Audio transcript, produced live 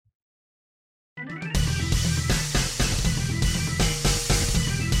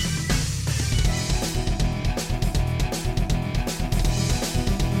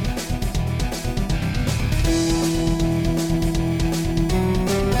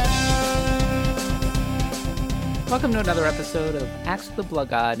Welcome to another episode of Axe of the Blood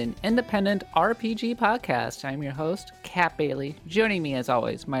God, an independent RPG podcast. I'm your host, Kat Bailey. Joining me, as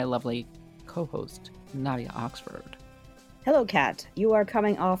always, my lovely co-host, Nadia Oxford. Hello, Kat. You are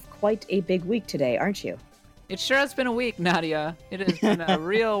coming off quite a big week today, aren't you? It sure has been a week, Nadia. It has been a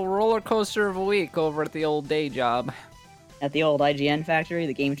real roller coaster of a week over at the old day job. At the old IGN factory,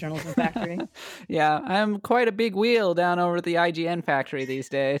 the game journalism factory? Yeah, I'm quite a big wheel down over at the IGN factory these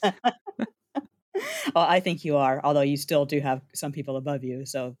days. Well, I think you are, although you still do have some people above you,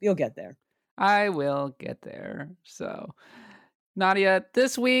 so you'll get there. I will get there. So, Nadia,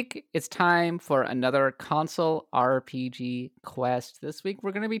 this week it's time for another console RPG quest. This week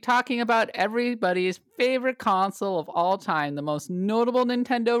we're going to be talking about everybody's favorite console of all time, the most notable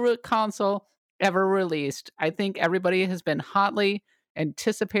Nintendo console ever released. I think everybody has been hotly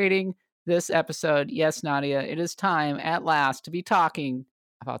anticipating this episode. Yes, Nadia, it is time at last to be talking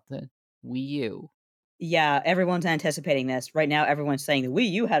about the Wii U. Yeah, everyone's anticipating this. Right now, everyone's saying the Wii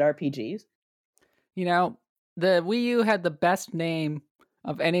U had RPGs. You know, the Wii U had the best name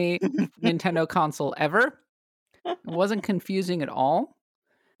of any Nintendo console ever. It wasn't confusing at all.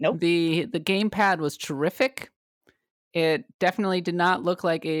 Nope. The gamepad was terrific. It definitely did not look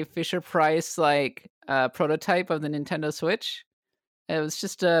like a Fisher-Price prototype of the Nintendo Switch. It was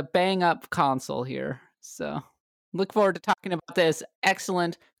just a bang-up console here. So, look forward to talking about this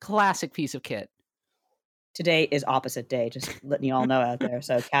excellent, classic piece of kit. Today is opposite day, just letting you all know out there.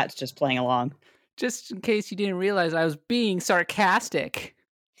 So Kat's just playing along. Just in case you didn't realize, I was being sarcastic.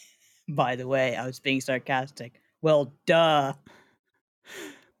 By the way, I was being sarcastic. Well, duh.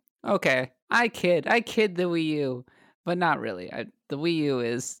 Okay, I kid the Wii U, but not really. The Wii U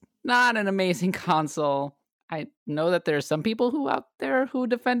is not an amazing console. I know that there's some people out there who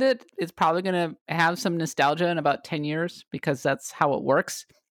defend it. It's probably going to have some nostalgia in about 10 years because that's how it works.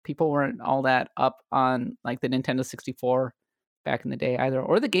 People weren't all that up on like the Nintendo 64 back in the day either,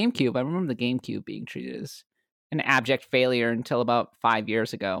 or the GameCube. I remember the GameCube being treated as an abject failure until about 5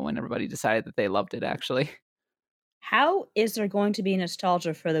 years ago when everybody decided that they loved it, actually. How is there going to be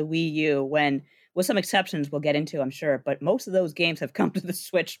nostalgia for the Wii U when, with some exceptions we'll get into, I'm sure, but most of those games have come to the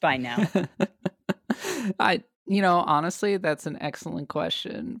Switch by now? Honestly, that's an excellent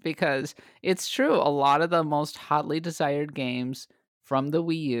question because it's true. A lot of the most hotly desired games from the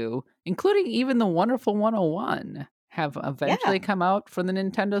Wii U, including even the Wonderful 101, have eventually come out for the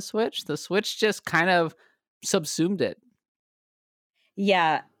Nintendo Switch. The Switch just kind of subsumed it.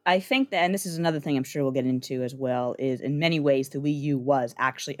 Yeah, I think that, and this is another thing I'm sure we'll get into as well, is in many ways the Wii U was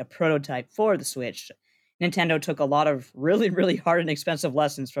actually a prototype for the Switch. Nintendo took a lot of really, really hard and expensive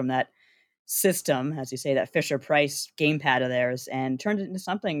lessons from that system, as you say, that Fisher-Price gamepad of theirs, and turned it into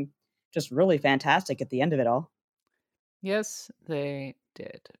something just really fantastic at the end of it all. Yes, they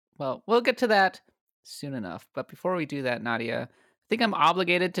did. Well, we'll get to that soon enough. But before we do that, Nadia, I think I'm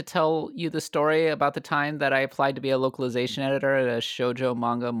obligated to tell you the story about the time that I applied to be a localization editor at a shoujo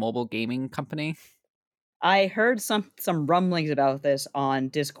manga mobile gaming company. I heard some rumblings about this on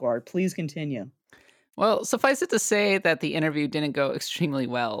Discord. Please continue. Well, suffice it to say that the interview didn't go extremely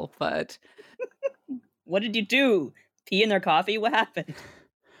well, but... What did you do? Pee in their coffee? What happened?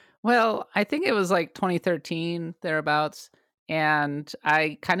 Well, I think it was like 2013, thereabouts, and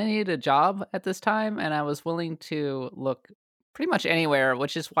I kind of needed a job at this time, and I was willing to look pretty much anywhere,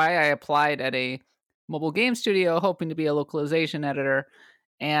 which is why I applied at a mobile game studio, hoping to be a localization editor,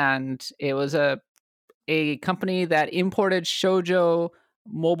 and it was a company that imported shoujo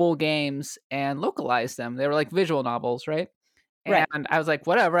mobile games and localized them. They were like visual novels, right? Right. And I was like,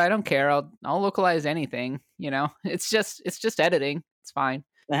 whatever, I don't care. I'll localize anything, It's just editing. It's fine.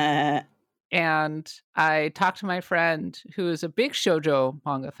 And I talked to my friend who is a big shoujo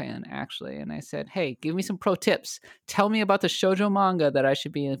manga fan, actually. And I said, hey, give me some pro tips. Tell me about the shoujo manga that I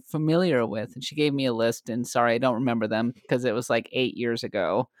should be familiar with. And she gave me a list. And sorry, I don't remember them because it was like 8 years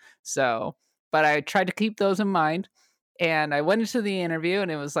ago. So, but I tried to keep those in mind. And I went into the interview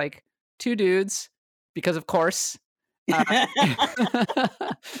and it was like 2 dudes because, of course, that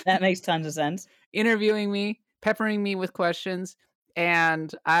makes tons of sense. Interviewing me, peppering me with questions.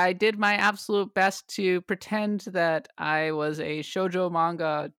 And I did my absolute best to pretend that I was a shoujo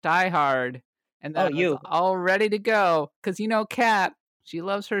manga diehard and that I was all ready to go. Because, Kat, she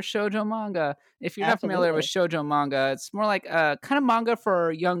loves her shoujo manga. If you're not familiar with shoujo manga, it's more like a kind of manga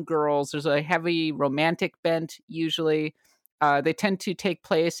for young girls. There's a heavy romantic bent, usually. They tend to take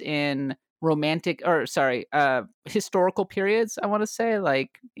place in historical periods, I want to say, France.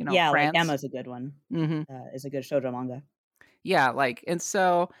 Like Emma's a good one. Mm-hmm. Is a good shoujo manga. Yeah, and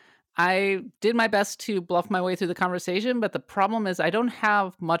so I did my best to bluff my way through the conversation, but the problem is I don't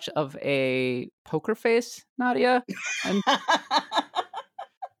have much of a poker face, Nadia. And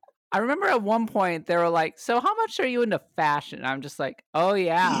I remember at one point they were like, "So how much are you into fashion?" I'm just like, "Oh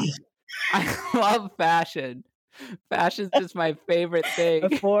yeah, I love fashion. Fashion's just my favorite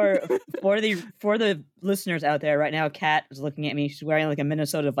thing." For the listeners out there right now, Kat is looking at me. She's wearing like a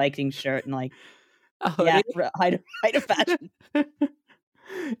Minnesota Vikings shirt and like, A yeah, hoodie? height of fashion.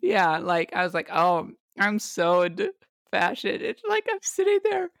 Yeah, like, I was like, "Oh, I'm so into fashion." It's like I'm sitting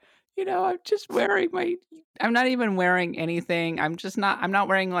there, I'm just wearing I'm not even wearing anything. I'm not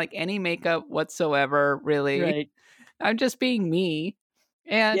wearing, like, any makeup whatsoever, really. Right. I'm just being me,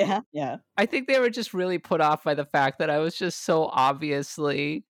 and Yeah, yeah. I think they were just really put off by the fact that I was just so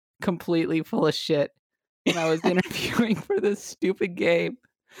obviously completely full of shit when I was interviewing for this stupid game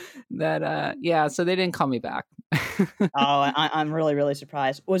that, yeah, so they didn't call me back. Oh, I'm really, really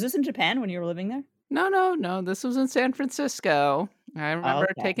surprised. Was this in Japan when you were living there? No, no, no, this was in San Francisco. I Oh, remember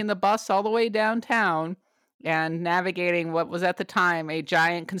okay. taking the bus all the way downtown and navigating what was at the time a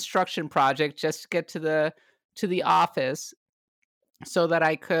giant construction project just to get to the office so that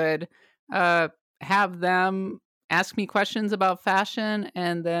I could uh have them ask me questions about fashion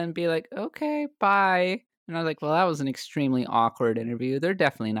and then be like, "Okay, bye." And I was like, "Well, that was an extremely awkward interview. They're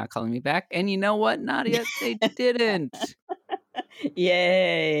definitely not calling me back." And you know what, Nadia? They didn't.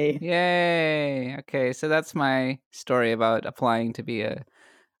 Yay. Yay. Okay, so that's my story about applying to be a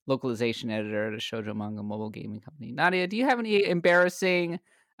localization editor at a shoujo manga mobile gaming company. Nadia, do you have any embarrassing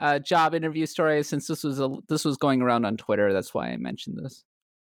job interview stories? Since this was going around on Twitter, that's why I mentioned this.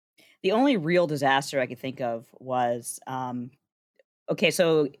 The only real disaster I could think of was, okay,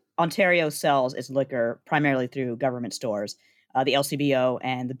 so Ontario sells its liquor primarily through government stores, the LCBO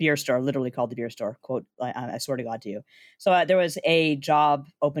and the beer store, literally called the beer store. Quote, I swear to God to you. So there was a job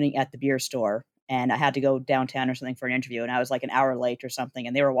opening at the beer store, and I had to go downtown or something for an interview, and I was like an hour late or something,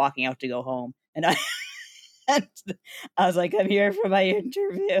 and they were walking out to go home, and and I was like, "I'm here for my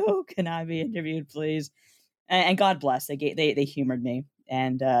interview. Can I be interviewed, please?" And God bless, they humored me,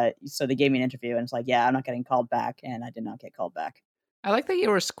 and so they gave me an interview, and it's like, yeah, I'm not getting called back, and I did not get called back. I like that you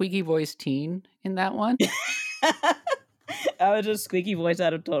were a squeaky voice teen in that one. I was just squeaky voice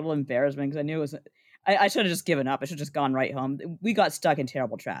out of total embarrassment because I knew it was. I should have just given up. I should have just gone right home. We got stuck in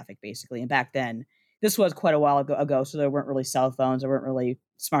terrible traffic, basically. And back then, this was quite a while ago, so there weren't really cell phones. There weren't really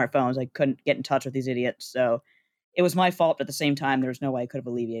smartphones. I couldn't get in touch with these idiots. So it was my fault. But at the same time, there was no way I could have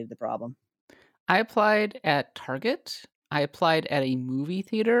alleviated the problem. I applied at Target. I applied at a movie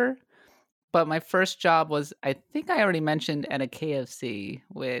theater, but my first job was, I think I already mentioned, at a KFC,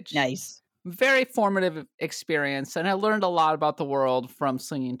 which Nice. very formative experience, and I learned a lot about the world from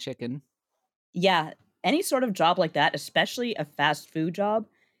slinging chicken. Yeah, any sort of job like that, especially a fast food job,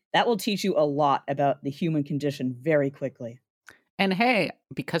 that will teach you a lot about the human condition very quickly. And hey,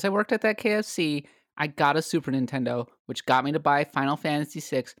 because I worked at that KFC, I got a Super Nintendo, which got me to buy Final Fantasy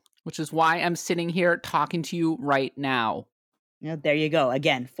VI, which is why I'm sitting here talking to you right now. There you go.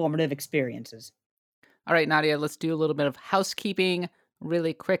 Again, formative experiences. All right, Nadia, let's do a little bit of housekeeping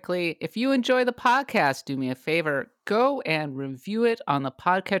really quickly. If you enjoy the podcast, do me a favor, go and review it on the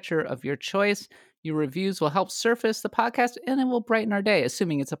podcatcher of your choice. Your reviews will help surface the podcast and it will brighten our day,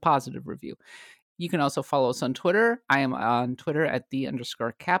 assuming it's a positive review. You can also follow us on Twitter. I am on Twitter at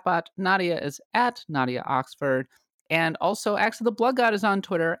 @the_Catbot. Nadia is at Nadia Oxford. And also, Axe of the Blood God is on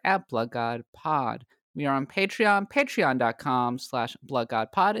Twitter at BloodGodPod. We are on Patreon,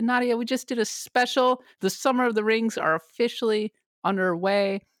 patreon.com/BloodGodPod. And Nadia, we just did a special. The Summer of the Rings are officially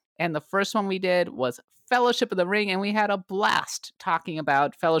underway. And the first one we did was Fellowship of the Ring. And we had a blast talking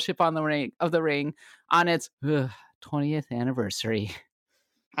about Fellowship of the Ring on its 20th anniversary.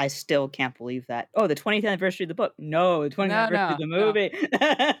 I still can't believe that. Oh, the 20th anniversary of the book. No, the 20th anniversary of the movie.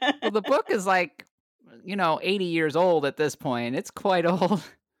 Well, the book is like, 80 years old at this point. It's quite old.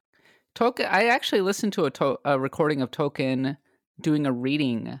 I actually listened to a recording of Tolkien doing a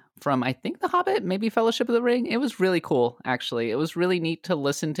reading from, I think, The Hobbit, maybe Fellowship of the Ring. It was really cool, actually. It was really neat to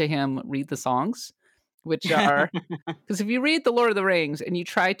listen to him read the songs, which are, because if you read The Lord of the Rings and you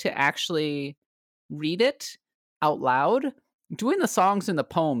try to actually read it out loud, doing the songs and the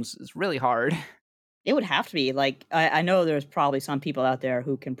poems is really hard. It would have to be. Like, I know there's probably some people out there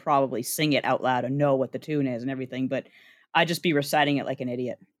who can probably sing it out loud and know what the tune is and everything, but I'd just be reciting it like an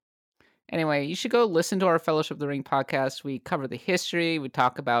idiot. Anyway, you should go listen to our Fellowship of the Ring podcast. We cover the history. We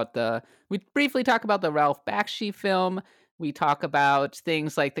briefly talk about the Ralph Bakshi film. We talk about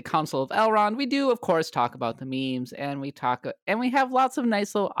things like the Council of Elrond. We do, of course, talk about the memes, and we have lots of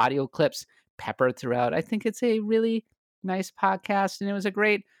nice little audio clips peppered throughout. I think it's a really nice podcast, and it was a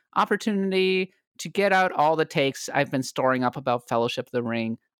great opportunity to get out all the takes I've been storing up about Fellowship of the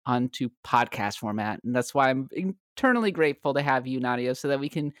Ring onto podcast format. And that's why I'm eternally grateful to have you, Nadia, so that we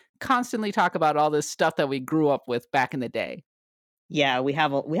can constantly talk about all this stuff that we grew up with back in the day. Yeah, we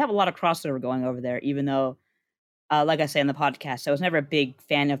have a lot of crossover going over there, even though, like I say in the podcast, I was never a big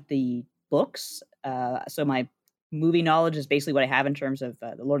fan of the books. So my movie knowledge is basically what I have in terms of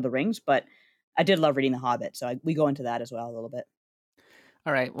the Lord of the Rings, but I did love reading The Hobbit, so we go into that as well a little bit.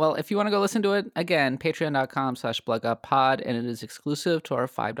 All right. Well, if you want to go listen to it, again, patreon.com/BloodGodPod, and it is exclusive to our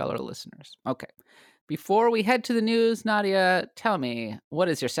 $5 listeners. Okay. Before we head to the news, Nadia, tell me, what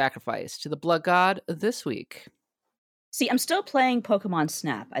is your sacrifice to the Blood God this week? See, I'm still playing Pokemon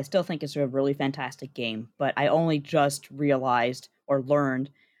Snap. I still think it's a really fantastic game, but I only just realized or learned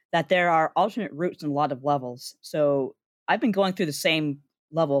that there are alternate routes in a lot of levels. So I've been going through the same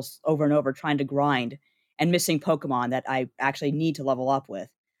levels over and over trying to grind and missing Pokemon that I actually need to level up with.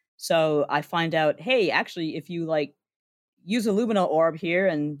 So I find out, hey, actually, if you like use a Lumina orb here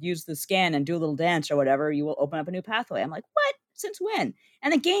and use the scan and do a little dance or whatever, you will open up a new pathway. I'm like, what? Since when?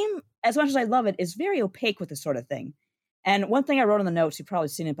 And the game, as much as I love it, is very opaque with this sort of thing. And one thing I wrote in the notes, you've probably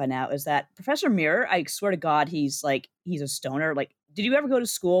seen it by now, is that Professor Mirror, I swear to God, he's a stoner. Like, did you ever go to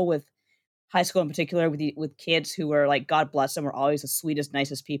school with high school in particular with kids who were like, God bless them, were always the sweetest,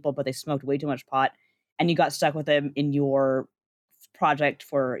 nicest people, but they smoked way too much pot, and you got stuck with them in your project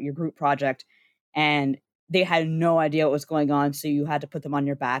for your group project, and they had no idea what was going on, so you had to put them on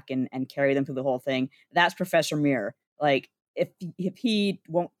your back and carry them through the whole thing. That's Professor Mirror. Like, if he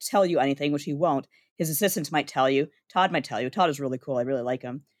won't tell you anything, which he won't, his assistants might tell you. Todd might tell you. Todd is really cool. I really like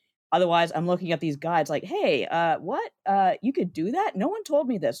him. Otherwise, I'm looking at these guides like, hey, what? You could do that? No one told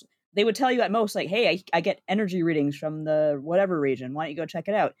me this. They would tell you at most, like, hey, I get energy readings from the whatever region. Why don't you go check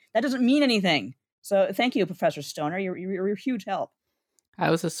it out? That doesn't mean anything. So thank you, Professor Stoner. You're a huge help. I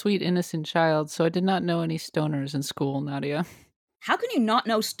was a sweet, innocent child, so I did not know any stoners in school, Nadia. How can you not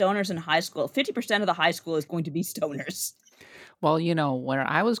know stoners in high school? 50% of the high school is going to be stoners. Well, where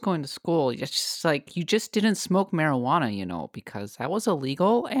I was going to school, it's just like you just didn't smoke marijuana, because that was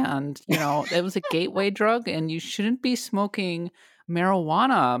illegal and, it was a gateway drug and you shouldn't be smoking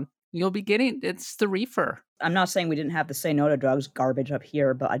marijuana. You'll be it's the reefer. I'm not saying we didn't have the say no to drugs garbage up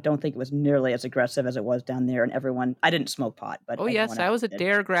here, but I don't think it was nearly as aggressive as it was down there. And I didn't smoke pot, but oh yes, I was a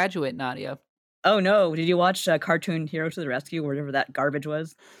DARE graduate, Nadia. Oh no, did you watch Cartoon Heroes to the Rescue or whatever that garbage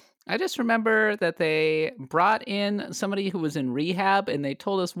was? I just remember that they brought in somebody who was in rehab and they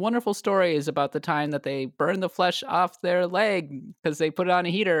told us wonderful stories about the time that they burned the flesh off their leg because they put it on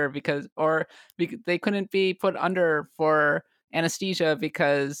a heater because they couldn't be put under for anesthesia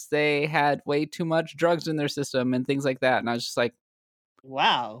because they had way too much drugs in their system and things like that. And I was just like,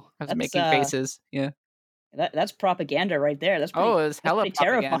 wow. I was making faces. Yeah. That's propaganda right there. That's pretty, it was hella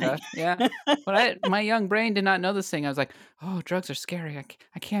propaganda. Yeah. But my young brain did not know this thing. I was like, oh, drugs are scary.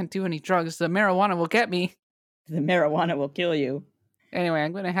 I can't do any drugs. The marijuana will get me. The marijuana will kill you. Anyway,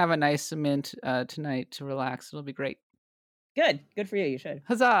 I'm going to have a nice mint tonight to relax. It'll be great. Good for you. You should.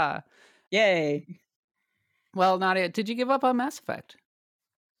 Huzzah! Yay! Well, Nadia, did you give up on Mass Effect?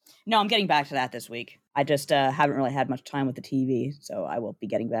 No, I'm getting back to that this week. I just haven't really had much time with the TV, so I will be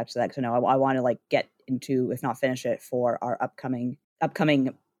getting back to that because I want to get into, if not finish it, for our upcoming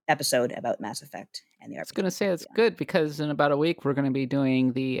episode about Mass Effect and the RPG. I was going to say it's good because in about a week we're going to be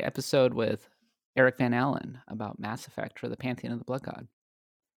doing the episode with Eric Van Allen about Mass Effect for the Pantheon of the Blood God.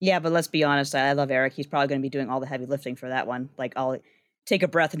 Yeah, but let's be honest, I love Eric. He's probably going to be doing all the heavy lifting for that one. Like, I'll take a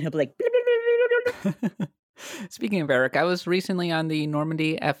breath and he'll be like... Speaking of Eric, I was recently on the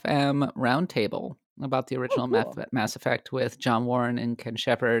Normandy FM roundtable about the original Mass Effect with John Warren and Ken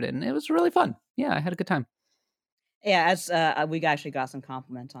Shepard, and it was really fun. Yeah, I had a good time. Yeah, as we actually got some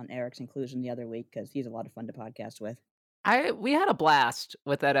compliments on Eric's inclusion the other week because he's a lot of fun to podcast with. We had a blast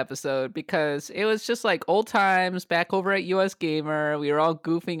with that episode because it was just like old times back over at US Gamer. We were all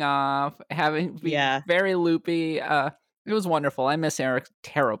goofing off, very loopy. It was wonderful. I miss Eric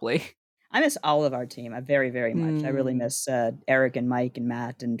terribly. I miss all of our team. I very, very much. I really miss Eric and Mike and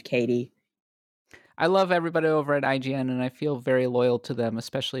Matt and Katie. I love everybody over at IGN, and I feel very loyal to them,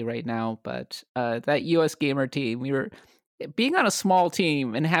 especially right now. But that US Gamer team, we were being on a small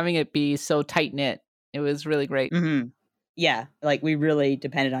team and having it be so tight-knit. It was really great. Mm-hmm. Yeah, we really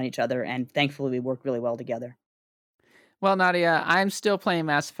depended on each other, and thankfully we worked really well together. Well, Nadia, I'm still playing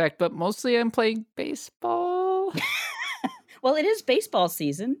Mass Effect, but mostly I'm playing baseball. Well, it is baseball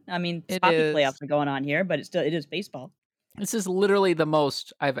season. I mean, hockey playoffs are going on here, but it is baseball. This is literally the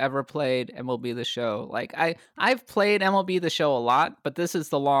most I've ever played MLB The Show. Like, I've played MLB The Show a lot, but this is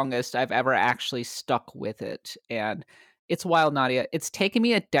the longest I've ever actually stuck with it. And It's wild, Nadia. It's taken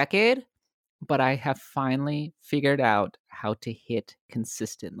me a decade, but I have finally figured out how to hit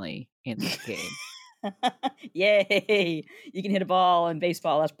consistently in this game. Yay! You can hit a ball in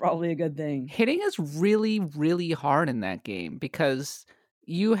baseball. That's probably a good thing. Hitting is really, really hard in that game because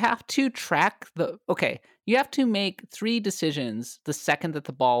you have to you have to make 3 decisions the second that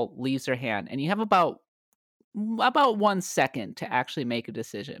the ball leaves your hand, and you have about 1 second to actually make a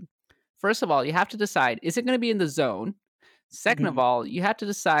decision. First of all, you have to decide, is it going to be in the zone? Second of Mhm. all, you have to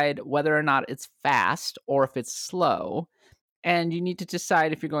decide whether or not it's fast or if it's slow. And you need to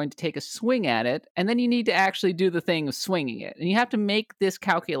decide if you're going to take a swing at it. And then you need to actually do the thing of swinging it. And you have to make this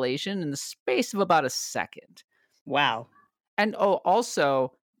calculation in the space of about a second. Wow. And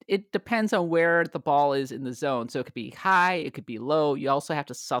also, it depends on where the ball is in the zone. So it could be high, it could be low. You also have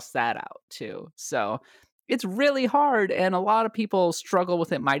to suss that out too. So it's really hard, and a lot of people struggle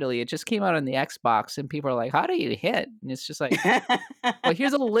with it mightily. It just came out on the Xbox, and people are like, "How do you hit?" And it's just like, well,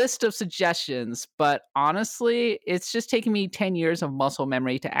 here's a list of suggestions. But honestly, it's just taken me 10 years of muscle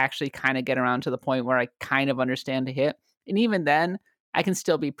memory to actually kind of get around to the point where I kind of understand to hit. And even then, I can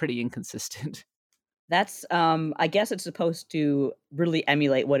still be pretty inconsistent. That's, I guess it's supposed to really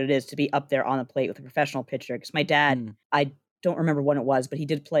emulate what it is to be up there on the plate with a professional pitcher. Because my dad, Mm. I don't remember when it was, but he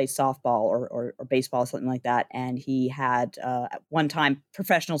did play softball or baseball or something like that, and he had, at one time,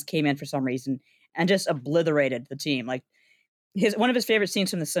 professionals came in for some reason and just obliterated the team. Like, one of his favorite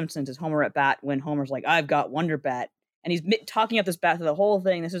scenes from The Simpsons is Homer at bat when Homer's like, "I've got Wonder Bat," and he's talking up this bat through the whole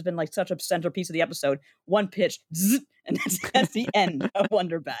thing. This has been like such a centerpiece of the episode. One pitch, zzz, and that's the end of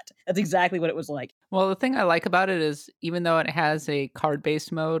Wonder Bat. That's exactly what it was like. Well, the thing I like about it is even though it has a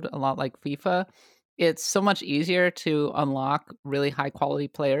card-based mode, a lot like FIFA, it's so much easier to unlock really high quality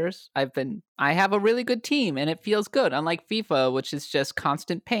players. I have a really good team and it feels good, unlike FIFA, which is just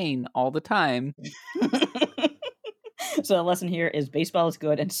constant pain all the time. So the lesson here is baseball is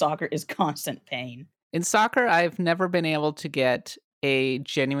good and soccer is constant pain. In soccer, I've never been able to get a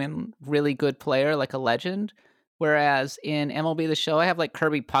genuine, really good player like a legend. Whereas in MLB The Show, I have like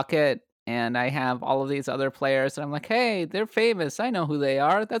Kirby Puckett and I have all of these other players. And I'm like, hey, they're famous. I know who they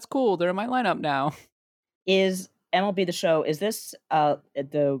are. That's cool. They're in my lineup now. Is MLB The Show, is this a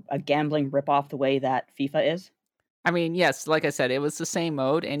gambling ripoff the way that FIFA is? I mean, yes, like I said, it was the same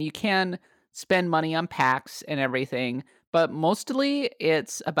mode, and you can spend money on packs and everything, but mostly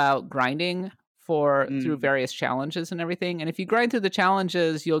it's about grinding through Mm. various challenges and everything. And if you grind through the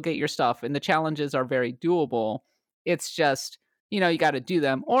challenges, you'll get your stuff, and the challenges are very doable. It's just, you got to do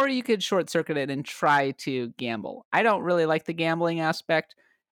them, or you could short circuit it and try to gamble. I don't really like the gambling aspect.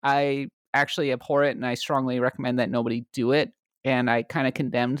 I actually abhor it, and I strongly recommend that nobody do it. And I kind of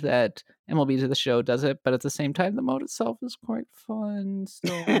condemned that MLB The Show does it, but at the same time, the mode itself is quite fun,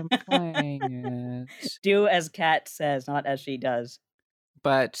 so I'm playing it. Do as Kat says, not as she does.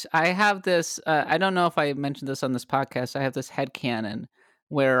 But I have this, I don't know if I mentioned this on this podcast, I have this headcanon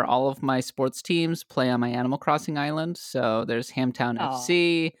where all of my sports teams play on my Animal Crossing island. So there's Hamtown Aw.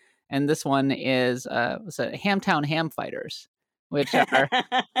 FC, and this one is Hamtown Ham Fighters, which are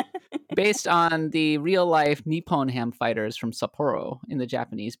based on the real life Nippon Ham Fighters from Sapporo in the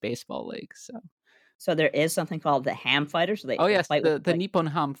Japanese baseball league. So there is something called the Ham Fighters. So Oh they yes, fight with the Nippon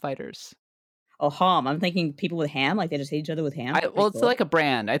Ham Fighters. oh ham. I'm thinking people with ham, like they just hit each other with ham. Pretty It's cool. like a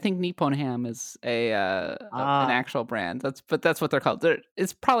brand. I think Nippon Ham is an Ah, actual brand. That's what they're called.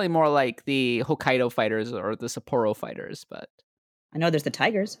 It's probably more like the Hokkaido Fighters or the Sapporo Fighters, but I know there's the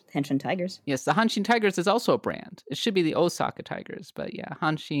Tigers, Henshin Tigers. yes, the Hanshin Tigers is also a brand. It should be the Osaka Tigers, but yeah,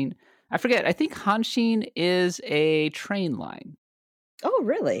 Hanshin. I forget. I think Hanshin is a train line Oh,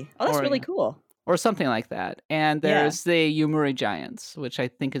 really? Oh, that's or really cool. or something like that. And Yeah. there's the Yomiuri Giants, which I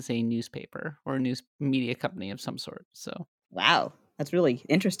think is a newspaper or a news media company of some sort. So Wow. That's really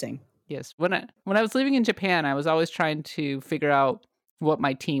interesting. yes, when I was living in Japan, I was always trying to figure out what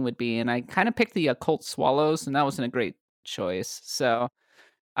my team would be, and I kind of picked the Occult Swallows, and that wasn't a great choice. So,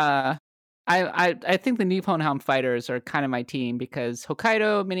 uh, I think the Nippon Ham Fighters are kind of my team because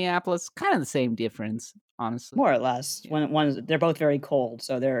Hokkaido, Minneapolis, kind of the same difference, honestly. More or less. Yeah. They're both very cold,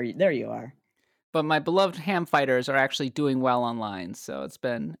 so there you are. But my beloved Ham Fighters are actually doing well online, so it's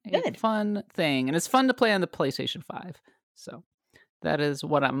been a Good. fun thing, and it's fun to play on the PlayStation 5. So that is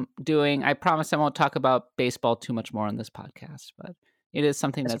what I'm doing. I promise I won't talk about baseball too much more on this podcast, but it is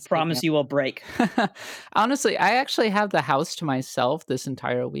something That's a that's taking promise you will break. up. Honestly, I actually have the house to myself this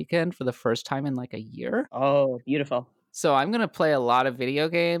entire weekend for the first time in like a year. Oh, beautiful. So I'm gonna play a lot of video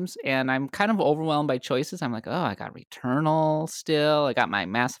games, and I'm kind of overwhelmed by choices. I'm like, oh, I got Returnal still. I got my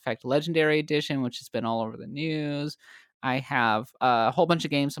Mass Effect Legendary Edition, which has been all over the news. I have a whole bunch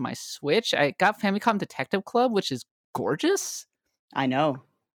of games on my Switch. I got Famicom Detective Club, which is gorgeous. I know.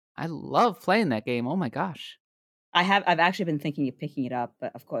 I love playing that game. Oh my gosh. I've actually been thinking of picking it up,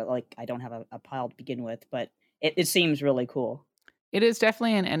 but of course, like, I don't have a pile to begin with, but it seems really cool. It is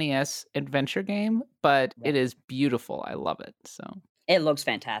definitely an NES adventure game, but Right. it is beautiful. I love it. It looks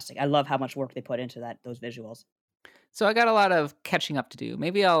fantastic. I love how much work they put into those visuals. So I got a lot of catching up to do.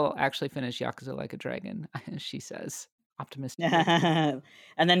 Maybe I'll actually finish Yakuza Like a Dragon, she says, optimistically. And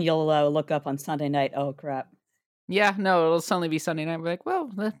then you'll, look up on Sunday night, "Oh, crap." Yeah, no, it'll suddenly be Sunday night. We're like, well,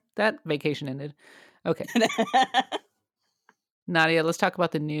 that vacation ended. Okay. Nadia, let's talk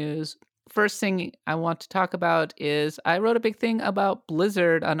about the news. First thing I want to talk about is I wrote a big thing about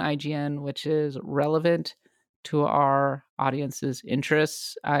Blizzard on IGN, which is relevant to our audience's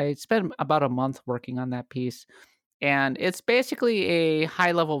interests. I spent about a month working on that piece, and it's basically a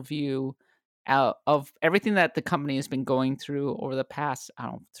high level view out of everything that the company has been going through over the past, I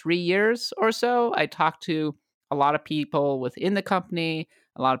don't know, 3 years or so. I talked to a lot of people within the company,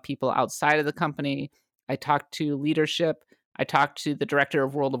 a lot of people outside of the company. I talked to leadership. I talked to the director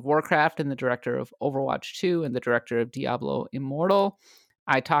of World of Warcraft and the director of Overwatch 2 and the director of Diablo Immortal.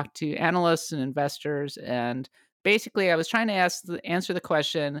 I talked to analysts and investors, and basically I was trying to answer the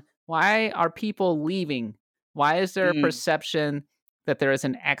question, why are people leaving? Why is there a Mm, perception that there is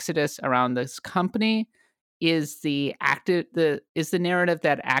an exodus around this company? Is the narrative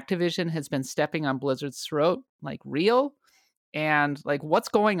that Activision has been stepping on Blizzard's throat like real? And like what's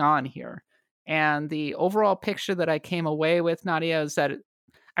going on here? And the overall picture that I came away with, Nadia, is that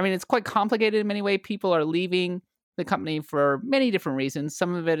it's quite complicated in many ways. People are leaving the company for many different reasons.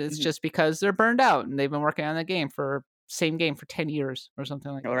 Some of it is mhm. just because they're burned out and they've been working on the same game for 10 years or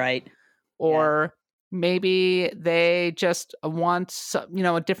something like that. Right. Yeah. Or maybe they just want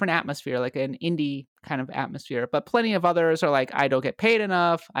a different atmosphere, like an indie kind of atmosphere. But plenty of others are like, I don't get paid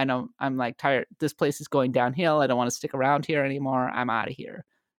enough. I know I'm like tired. This place is going downhill. I don't want to stick around here anymore. I'm out of here.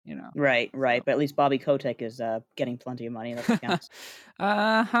 Right, So. right, but at least Bobby Kotick is, getting plenty of money, that's what counts.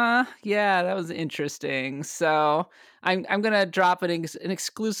 Uh-huh. Yeah, that was interesting. So I'm gonna drop an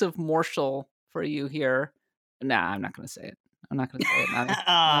exclusive morsel for you here. Nah, I'm not gonna say it. I'm not gonna say it, Nadia. No,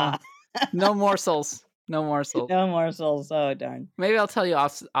 Ah. no morsels. No morsels. No morsels, oh, darn. Maybe I'll tell you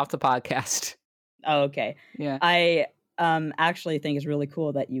off the podcast. Oh, okay. Yeah. I, actually think it's really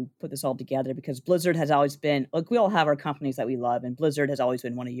cool that you put this all together because Blizzard has always been like, we all have our companies that we love, and Blizzard has always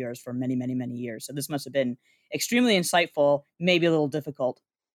been one of yours for many, many, many years, so this must have been extremely insightful, maybe a little difficult.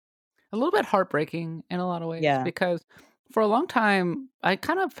 A little bit heartbreaking in a lot of ways Yeah. because for a long time I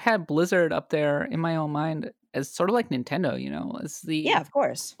kind of had Blizzard up there in my own mind as sort of like Nintendo, as Yeah, the of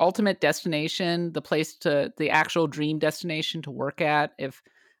course. ultimate destination, the actual dream destination to work at. If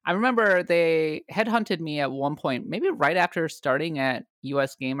I remember, they headhunted me at one point, maybe right after starting at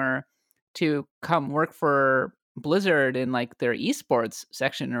US Gamer, to come work for Blizzard in like their esports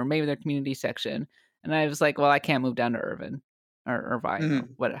section or maybe their community section. And I was like, well, I can't move down to Irvine or Irvine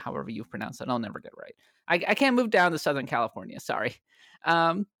or Mhm. however you pronounce it. I'll never get it right. I can't move down to Southern California. Sorry.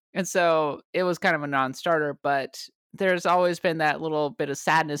 And so it was kind of a non-starter, but there's always been that little bit of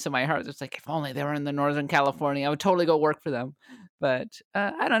sadness in my heart. It's like, if only they were in the Northern California, I would totally go work for them. But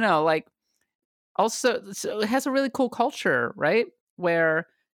I don't know. Like, also, so it has a really cool culture, right? Where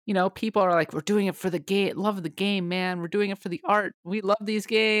people are like, we're doing it for the game, love the game, man. We're doing it for the art. We love these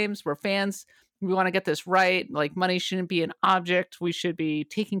games. We're fans. We want to get this right. Like, money shouldn't be an object. We should be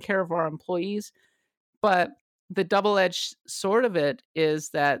taking care of our employees. But the double-edged sword of it is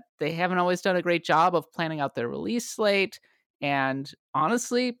that they haven't always done a great job of planning out their release slate. And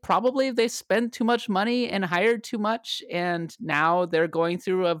honestly, probably they spent too much money and hired too much. And now they're going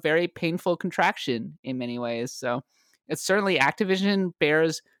through a very painful contraction in many ways. So it's certainly Activision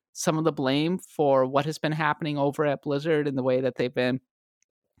bears some of the blame for what has been happening over at Blizzard and the way that they've been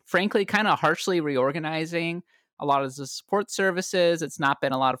frankly kind of harshly reorganizing a lot of the support services. It's not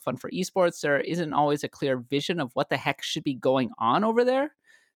been a lot of fun for esports. There isn't always a clear vision of what the heck should be going on over there.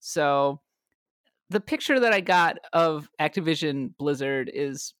 So the picture that I got of Activision Blizzard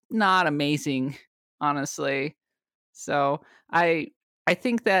is not amazing, honestly. So I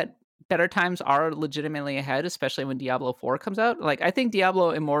think that better times are legitimately ahead, especially when Diablo 4 comes out. Like, I think Diablo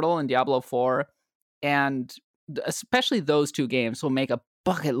Immortal and Diablo 4 and especially those two games will make a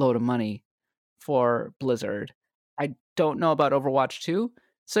bucket load of money for Blizzard. I don't know about Overwatch 2.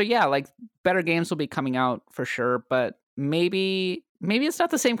 So yeah, like better games will be coming out for sure, but maybe it's not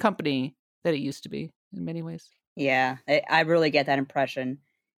the same company that it used to be in many ways. Yeah, I really get that impression.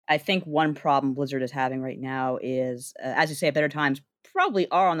 I think one problem Blizzard is having right now is, as you say, better times probably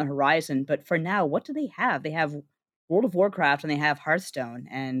are on the horizon, but for now, what do they have? They have World of Warcraft and they have Hearthstone,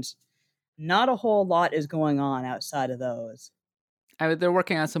 and not a whole lot is going on outside of those. They're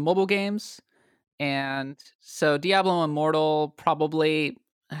working on some mobile games. And so Diablo Immortal probably,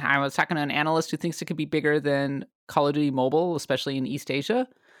 I was talking to an analyst who thinks it could be bigger than Call of Duty Mobile, especially in East Asia.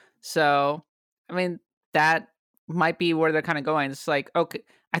 So, I mean, that might be where they're kind of going. It's like, okay,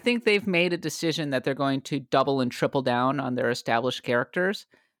 I think they've made a decision that they're going to double and triple down on their established characters,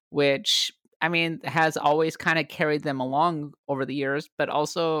 which, I mean, has always kind of carried them along over the years, but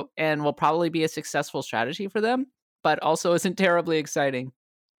also, and will probably be a successful strategy for them, but also isn't terribly exciting.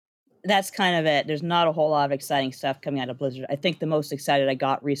 That's kind of it. There's not a whole lot of exciting stuff coming out of Blizzard. I think the most excited I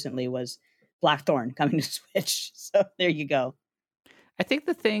got recently was Blackthorn coming to Switch. So there you go. I think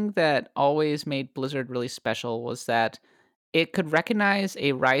the thing that always made Blizzard really special was that it could recognize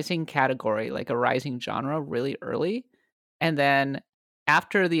a rising category, like a rising genre, really early. And then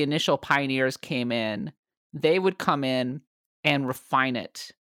after the initial pioneers came in, they would come in and refine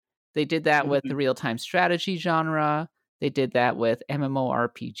it. They did that with the Mhm. real time strategy genre, they did that with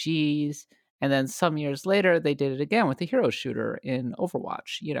MMORPGs. And then some years later, they did it again with the hero shooter in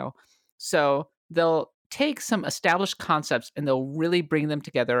Overwatch. So they'll take some established concepts and they'll really bring them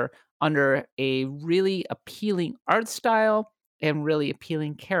together under a really appealing art style and really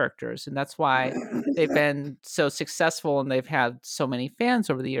appealing characters. And that's why they've been so successful and they've had so many fans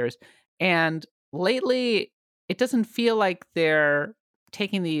over the years. And lately, it doesn't feel like they're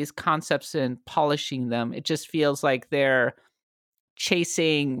taking these concepts and polishing them. It just feels like they're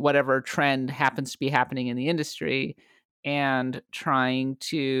chasing whatever trend happens to be happening in the industry and trying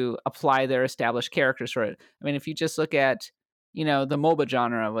to apply their established characters for it. I mean, if you just look at, the MOBA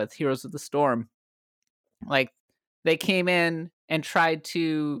genre with Heroes of the Storm, like they came in and tried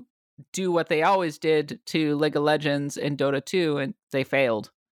to do what they always did to League of Legends and Dota 2 and they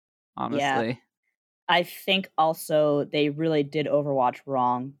failed, Yeah. honestly. I think also they really did Overwatch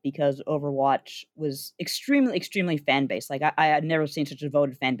wrong because Overwatch was extremely, extremely fan based. Like I had never seen such a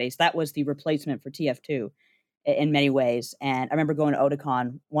devoted fan base. That was the replacement for TF2 in many ways. And I remember going to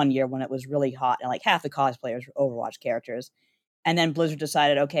Otakon one year when it was really hot and like half the cosplayers were Overwatch characters. And then Blizzard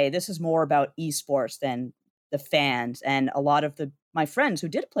decided, okay, this is more about esports than the fans. And a lot of my friends who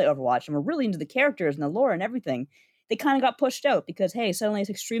did play Overwatch and were really into the characters and the lore and everything, they kind of got pushed out because hey, suddenly it's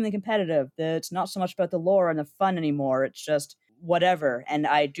extremely competitive. It's not so much about the lore and the fun anymore. It's just whatever. And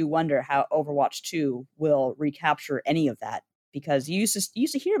I do wonder how Overwatch 2 will recapture any of that because you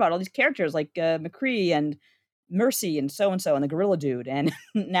used to hear about all these characters like McCree and Mercy and so and the Gorilla Dude, and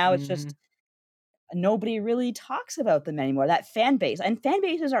now it's Mhm. just nobody really talks about them anymore. That fan base, and fan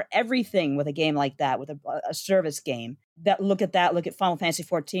bases are everything with a game like that, with a service game. Look at Final Fantasy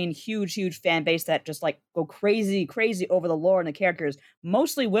 14, huge, huge fan base that just like go crazy, crazy over the lore and the characters.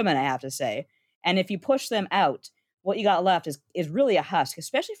 Mostly women, I have to say. And if you push them out, what you got left is really a husk,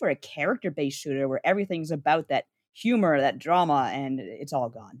 especially for a character based shooter where everything's about that humor, that drama, and it's all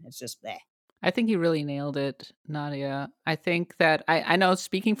gone. It's just bleh. I think you really nailed it, Nadia. I think that I know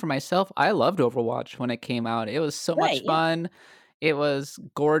speaking for myself, I loved Overwatch when it came out. It was so Right? much Yeah. fun. It was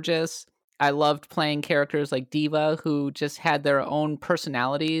gorgeous. I loved playing characters like Diva who just had their own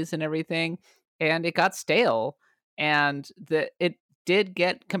personalities and everything. And it got stale and it did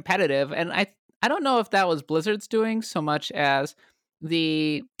get competitive. And I don't know if that was Blizzard's doing so much as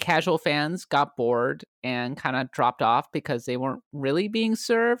the casual fans got bored and kind of dropped off because they weren't really being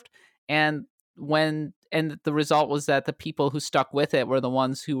served. And the result was that the people who stuck with it were the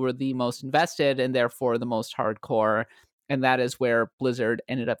ones who were the most invested and therefore the most hardcore, and that is where Blizzard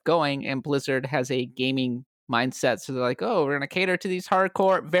ended up going. And Blizzard has a gaming mindset, so they're like, oh, we're going to cater to these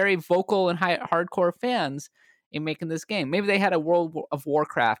hardcore, very vocal and hardcore fans in making this game. Maybe they had a of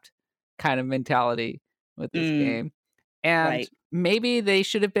Warcraft kind of mentality with this Mm, game, and right. maybe they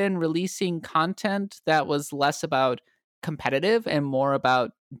should have been releasing content that was less about competitive and more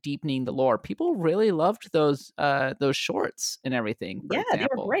about deepening the lore. People really loved those shorts and everything, for Yeah, they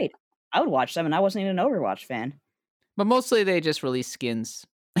were example. great. I would watch them, and I wasn't even an Overwatch fan. But mostly they just released skins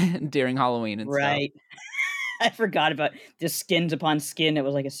during Halloween and stuff. Right. I forgot about just skins upon skin. It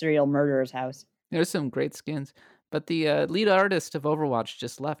was like a serial murderer's house. There's some great skins. But the lead artist of Overwatch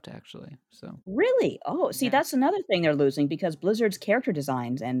just left, actually. So Really? Oh, see, yeah, that's another thing they're losing because Blizzard's character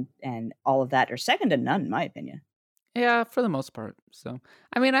designs and all of that are second to none, in my opinion. yeah, for the most part. So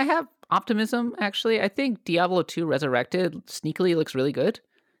I mean, I have optimism. Actually, I think Diablo 2 Resurrected sneakily looks really good.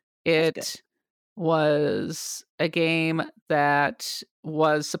 That's good. It was a game that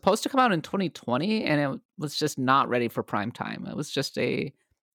was supposed to come out in 2020 and it was just not ready for prime time. It was just a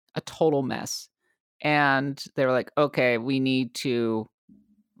total mess. And they were like, "Okay, we need to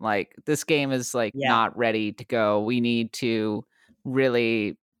like this game is like Yeah. not ready to go. We need to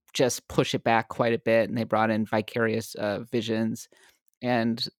really just push it back quite a bit, and they brought in Vicarious Visions,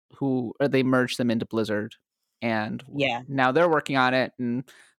 and they merged them into Blizzard, and Yeah. now they're working on it. And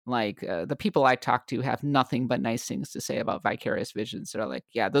the people I talk to have nothing but nice things to say about Vicarious Visions. They're like,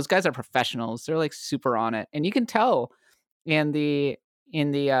 yeah, those guys are professionals. They're like super on it, and you can tell in the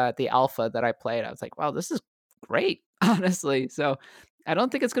alpha that I played. I was like, wow, this is great, honestly. So I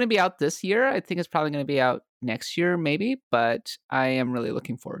don't think it's going to be out this year. I think it's probably going to be out next year, maybe. But I am really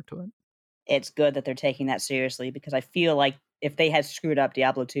looking forward to it. It's good that they're taking that seriously because I feel like if they had screwed up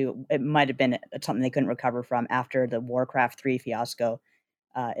Diablo 2, it might have been something they couldn't recover from after the Warcraft 3 fiasco.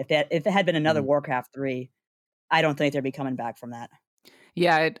 If it had been another Mhm. Warcraft 3, I don't think they'd be coming back from that.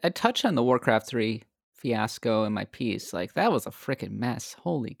 Yeah, I touched on the Warcraft 3 fiasco in my piece. Like, that was a freaking mess.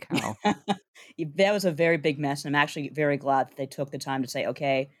 Holy cow. That was a very big mess, and I'm actually very glad that they took the time to say,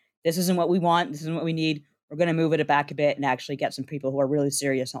 "Okay, this isn't what we want. This isn't what we need. We're gonna move it back a bit and actually get some people who are really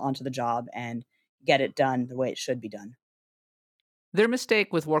serious onto the job and get it done the way it should be done." Their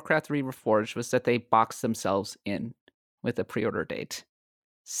mistake with Warcraft 3 Reforged was that they boxed themselves in with a pre-order date.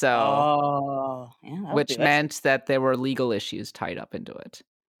 So, Oh, yeah, that'll do which it. meant that there were legal issues tied up into it,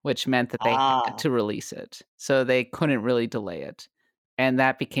 which meant that they had Ah, to release it. So they couldn't really delay it. And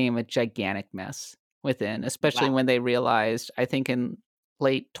that became a gigantic mess within, especially wow. when they realized, I think in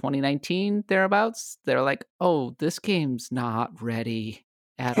late 2019, thereabouts, they're like, oh, this game's not ready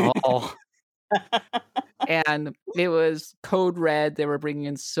at all. And it was code red. They were bringing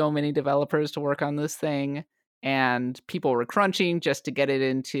in so many developers to work on this thing, and people were crunching just to get it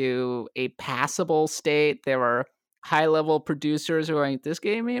into a passable state. There were high-level producers who were like, "This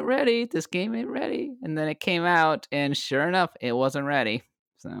game ain't ready. This game ain't ready." And then it came out, and sure enough, it wasn't ready.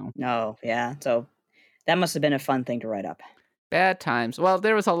 So, No, yeah, so that must have been a fun thing to write up. bad times. Well,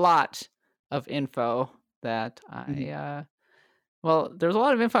 there was a lot of info that Mhm. there's a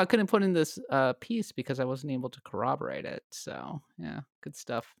lot of info I couldn't put in this piece because I wasn't able to corroborate it. So, yeah, good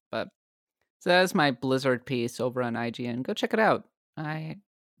stuff. But so that's my Blizzard piece over on IGN. Go check it out. I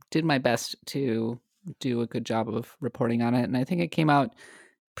did my best to do a good job of reporting on it, and I think it came out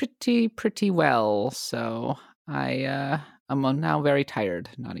pretty well. So I'm now very tired,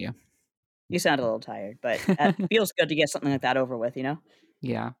 Nadia. You sound a little tired, but it feels good to get something like that over with, you know?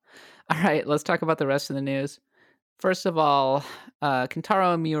 Yeah. All right, let's talk about the rest of the news. First of all,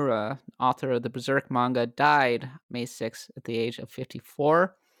 Kentaro Miura, author of the Berserk manga, died May 6th at the age of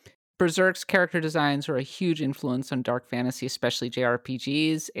 54. Berserk's character designs were a huge influence on dark fantasy, especially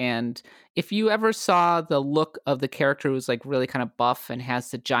JRPGs. And if you ever saw the look of the character who's like really kind of buff and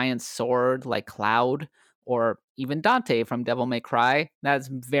has the giant sword like Cloud, or even Dante from Devil May Cry, that's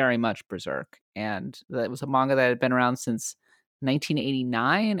very much Berserk. And that was a manga that had been around since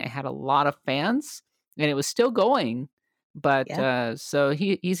 1989. It had a lot of fans, and it was still going. But Yeah. so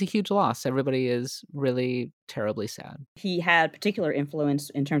he's a huge loss. Everybody is really terribly sad. He had particular influence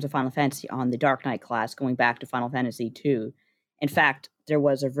in terms of Final Fantasy on the Dark Knight class going back to Final Fantasy II. In fact, there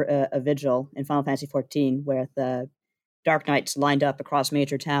was a vigil in Final Fantasy 14 where the Dark Knights lined up across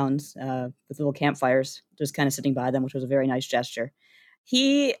major towns with little campfires, just kind of sitting by them, which was a very nice gesture.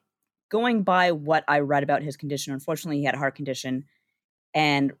 He, going by what I read about his condition, unfortunately, he had a heart condition,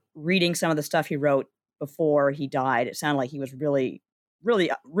 and reading some of the stuff he wrote before he died, it sounded like he was really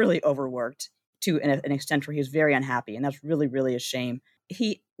overworked to an extent where he was very unhappy, and that's really, really a shame.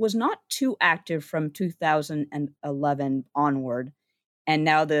 He was not too active from 2011 onward, and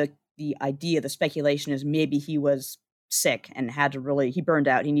now the speculation is maybe he was sick and had to really he burned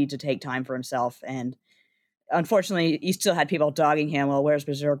out. He needed to take time for himself, and unfortunately, he still had people dogging him. Well, where's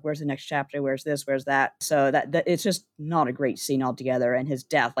Berserk? Where's the next chapter? Where's this? Where's that? So that it's just not a great scene altogether. And his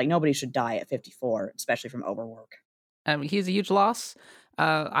death, like nobody should die at 54, especially from overwork. He's a huge loss.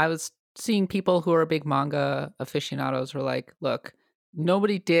 I was seeing people who are big manga aficionados were like, look,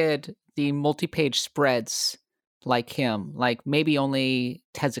 nobody did the multi-page spreads like him. Like maybe only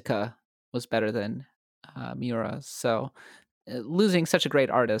Tezuka was better than Miura. So losing such a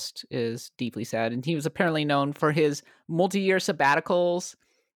great artist is deeply sad. And he was apparently known for his multi-year sabbaticals.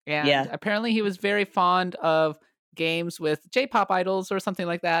 And Yeah, apparently he was very fond of games with J-pop idols or something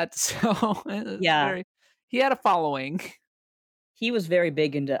like that. So it's yeah. very, he had a following. He was very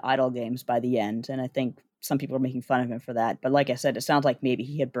big into idle games by the end, and I think some people are making fun of him for that. But like I said, it sounds like maybe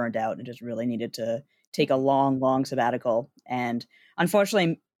he had burned out and just really needed to take a long, long sabbatical. And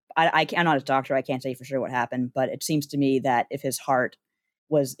unfortunately, I'm not a doctor. I can't say for sure what happened, but it seems to me that if his heart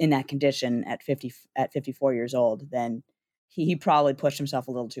was in that condition at 54 years old, then he probably pushed himself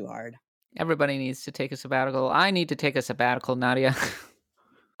a little too hard. Everybody needs to take a sabbatical. I need to take a sabbatical, Nadia.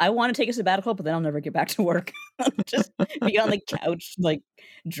 I want to take a sabbatical, but then I'll never get back to work. Just be on the couch, like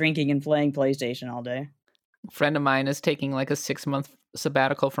drinking and playing PlayStation all day. A friend of mine is taking like a 6-month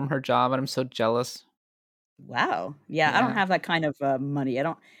sabbatical from her job, and I'm so jealous. Wow. Yeah, I don't Yeah. have that kind of money. I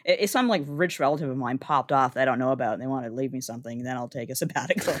don't. If some like rich relative of mine popped off that I don't know about, and they want to leave me something, then I'll take a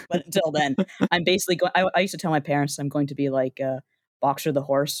sabbatical. But until then, I'm basically going. I used to tell my parents I'm going to be like Boxer the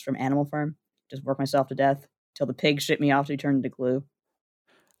horse from Animal Farm. Just work myself to death till the pigs ship me off to be turned into glue.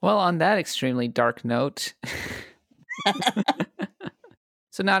 Well, on that extremely dark note.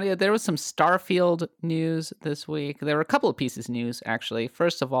 So, Nadia, there was some Starfield news this week. There were a couple of pieces of news, actually.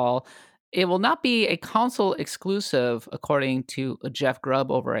 First of all, it will not be a console exclusive, according to Jeff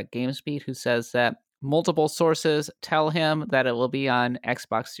Grubb over at GameSpeed, who says that multiple sources tell him that it will be on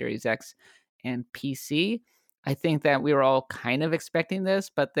Xbox Series X and PC. I think that we were all kind of expecting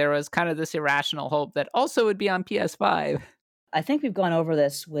this, but there was kind of this irrational hope that also would be on PS5. I think we've gone over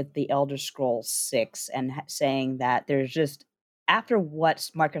this with the Elder Scrolls 6 and saying that there's just after what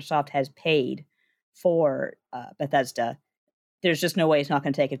Microsoft has paid for Bethesda, there's just no way it's not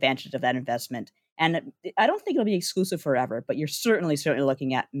going to take advantage of that investment. And I don't think it'll be exclusive forever, but you're certainly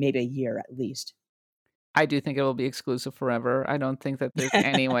looking at maybe a year at least. I do think it will be exclusive forever. I don't think that there's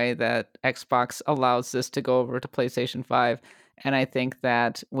any way that Xbox allows this to go over to PlayStation 5. And I think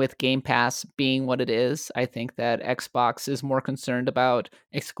that with Game Pass being what it is, I think that Xbox is more concerned about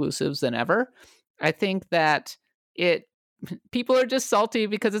exclusives than ever. I think that it people are just salty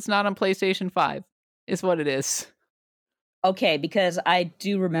because it's not on PlayStation 5, is what it is. Okay, because I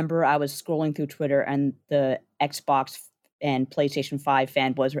do remember I was scrolling through Twitter and the Xbox and PlayStation 5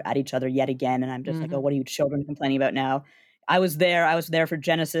 fanboys were at each other yet again, and I'm just like, "Oh, Mhm. what are you children complaining about now?" I was there for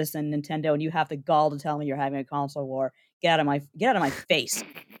Genesis and Nintendo, and you have the gall to tell me you're having a console war. Get out of my face.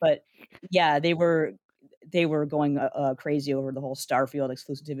 But yeah, they were going crazy over the whole Starfield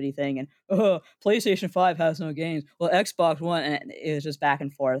exclusivity thing, and PlayStation 5 has no games. Well, Xbox One, and it was just back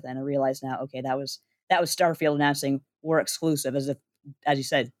and forth. And I realize now, okay, that was Starfield announcing we're exclusive, as if, as you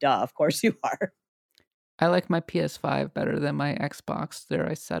said, duh, of course you are. I like my PS5 better than my Xbox. There,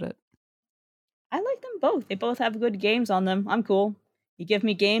 I said it. I like them both. They both have good games on them. I'm cool. You give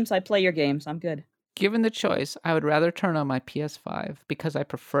me games, I play your games. I'm good. Given the choice, I would rather turn on my PS5 because I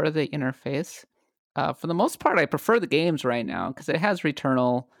prefer the interface. For the most part, I prefer the games right now because it has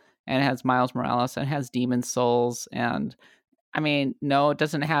Returnal and it has Miles Morales and it has Demon Souls. And I mean, no, it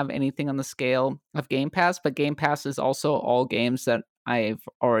doesn't have anything on the scale of Game Pass, but Game Pass is also all games that I've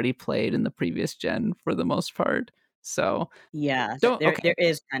already played in the previous gen for the most part. So Yeah, don't, there okay. there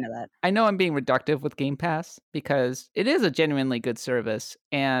is kind of that. I know I'm being reductive with Game Pass because it is a genuinely good service,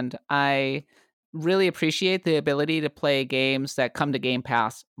 and I really appreciate the ability to play games that come to Game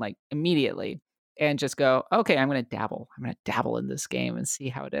Pass like immediately and just go, okay, I'm going to dabble. I'm going to dabble in this game and see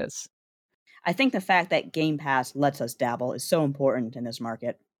how it is. I think the fact that Game Pass lets us dabble is so important in this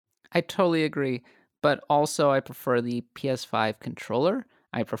market. I totally agree, but also I prefer the PS5 controller.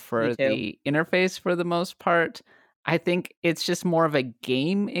 I Me prefer too. the interface for the most part. I think it's just more of a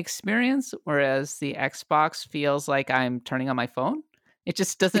game experience, whereas the Xbox feels like I'm turning on my phone. It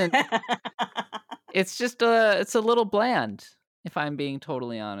just doesn't it's a little bland, if I'm being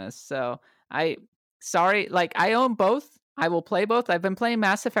totally honest. So, I sorry, like, I own both. I will play both. I've been playing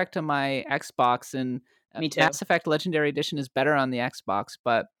Mass Effect on my Xbox, and, Me too. Mass Effect Legendary Edition is better on the Xbox,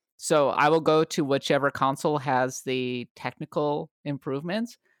 but so I will go to whichever console has the technical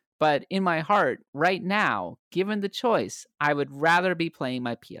improvements, but in my heart, right now, given the choice, I would rather be playing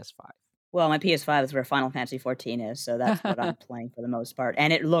my PS5. Well, my PS5 is where Final Fantasy 14 is, so that's what I'm playing for the most part,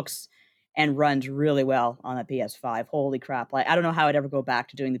 and it looks and runs really well on a PS5. Holy crap! Like I don't know how I'd ever go back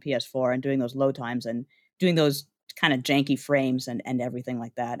to doing the PS4 and doing those load times and doing those kind of janky frames and everything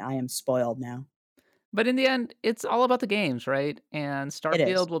like that. I am spoiled now. But in the end, it's all about the games, right? And It is.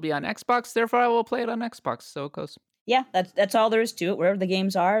 Starfield will be on Xbox, therefore I will play it on Xbox. So it goes. Yeah, that's all there is to it. Wherever the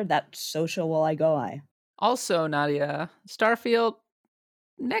games are, that social will I go. I. Also, Nadia, Starfield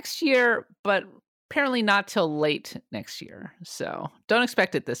next year, but apparently not till late next year. So don't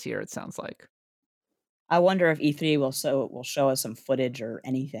expect it this year, it sounds like. I wonder if E3 will show us some footage or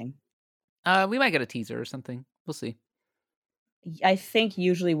anything. We might get a teaser or something. We'll see. I think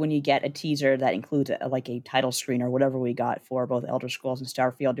usually when you get a teaser that includes like a title screen or whatever we got for both Elder Scrolls and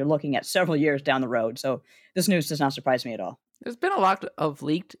Starfield, you're looking at several years down the road. So this news does not surprise me at all. There's been a lot of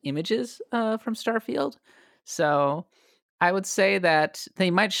leaked images from Starfield. So I would say that they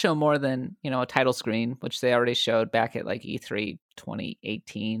might show more than, a title screen, which they already showed back at like E3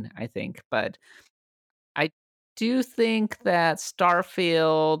 2018, I think. But I do think that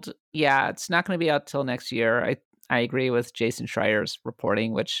Starfield, yeah, it's not going to be out till next year. I agree with Jason Schreier's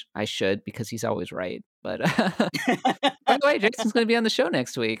reporting, which I should because he's always right. But by the way, Jason's going to be on the show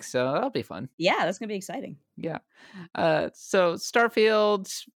next week, so that'll be fun. Yeah, that's going to be exciting. Yeah. So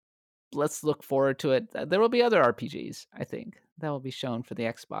Starfield, let's look forward to it. There will be other RPGs, I think, that will be shown for the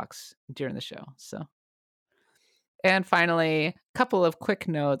Xbox during the show. So, and finally, a couple of quick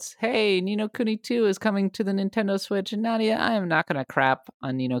notes. Hey, Ni no Kuni 2 is coming to the Nintendo Switch. And Nadia, I am not going to crap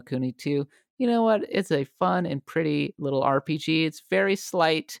on Ni no Kuni 2. You know what? It's a fun and pretty little RPG. It's very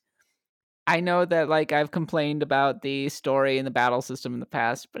slight. I know that like I've complained about the story and the battle system in the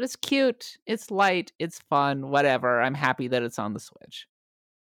past, but it's cute. It's light. It's fun. Whatever. I'm happy that it's on the Switch.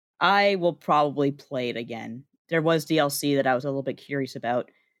 I will probably play it again. There was DLC that I was a little bit curious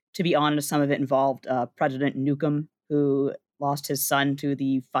about. To be honest, some of it involved President Nukem, who lost his son to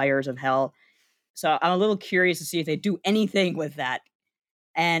the fires of hell. So I'm a little curious to see if they do anything with that.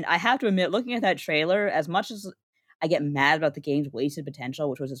 And I have to admit, looking at that trailer, as much as I get mad about the game's wasted potential,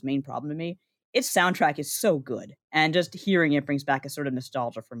 which was its main problem to me, its soundtrack is so good. And just hearing it brings back a sort of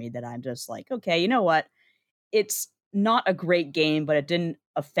nostalgia for me that I'm just like, okay, you know what? It's not a great game, but it didn't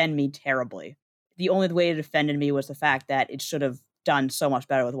offend me terribly. The only way it offended me was the fact that it should have done so much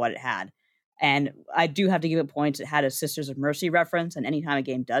better with what it had. And I do have to give it points. It had a Sisters of Mercy reference, and anytime a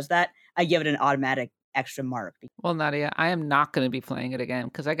game does that, I give it an automatic extra mark. Well, Nadia, I am not going to be playing it again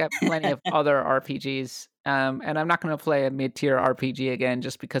because I got plenty of other RPGs, and I'm not going to play a mid-tier RPG again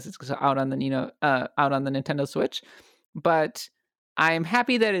just because it's out on the out on the Nintendo Switch. But I am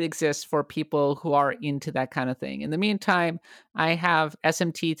happy that it exists for people who are into that kind of thing. In the meantime, I have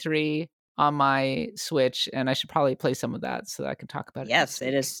SMT3 on my Switch, and I should probably play some of that so that I can talk about it. Yes,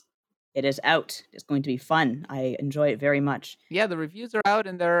 it is. It is out. It's going to be fun. I enjoy it very much. Yeah, the reviews are out,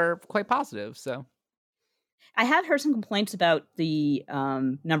 and they're quite positive. So I have heard some complaints about the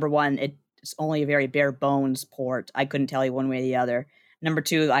number one. It's only a very bare bones port. I couldn't tell you one way or the other. Number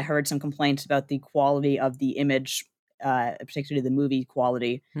two, I heard some complaints about the quality of the image, particularly the movie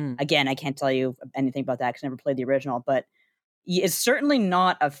quality. Again, I can't tell you anything about that because I never played the original, but it's certainly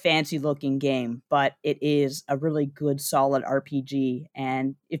not a fancy looking game, but it is a really good, solid RPG.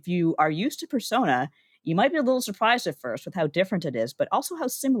 And if you are used to Persona, you might be a little surprised at first with how different it is, but also how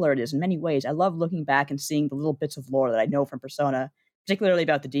similar it is in many ways. I love looking back and seeing the little bits of lore that I know from Persona, particularly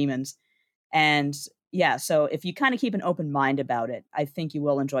about the demons. And yeah, so if you kind of keep an open mind about it, I think you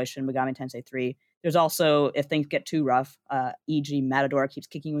will enjoy Shin Megami Tensei 3. There's also, if things get too rough, e.g. Matador keeps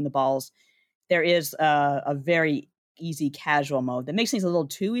kicking you in the balls, there is a very easy casual mode that makes things a little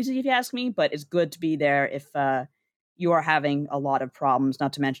too easy if you ask me, but it's good to be there if you are having a lot of problems,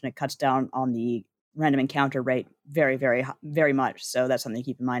 not to mention it cuts down on the random encounter rate very, very, very much. So that's something to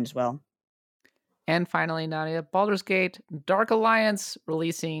keep in mind as well. And finally, Nadia, Baldur's Gate Dark Alliance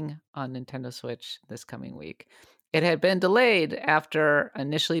releasing on Nintendo Switch this coming week. It had been delayed after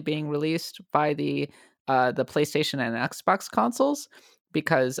initially being released by the PlayStation and Xbox consoles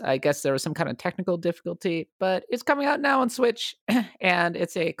because I guess there was some kind of technical difficulty, but it's coming out now on Switch, and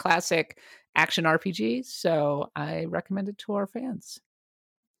it's a classic action RPG, so I recommend it to our fans.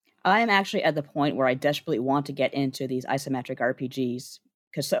 I am actually at the point where I desperately want to get into these isometric RPGs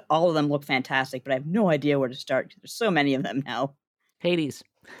because all of them look fantastic, but I have no idea where to start. There's so many of them now. Hades.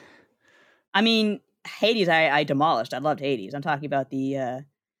 I mean, Hades I demolished. I loved Hades. I'm talking about the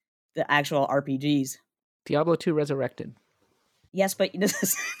actual RPGs. Diablo 2 Resurrected. Yes, but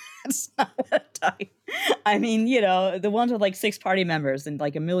that's not what I'm talking. I mean, the ones with like 6 party members and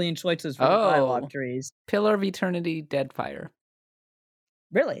like a million choices for the dialogue trees. Pillar of Eternity Deadfire.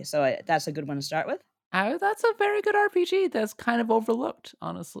 Really? So that's a good one to start with? That's a very good RPG that's kind of overlooked,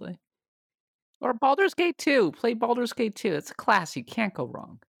 honestly. Or Baldur's Gate 2. Play Baldur's Gate 2. It's a class. You can't go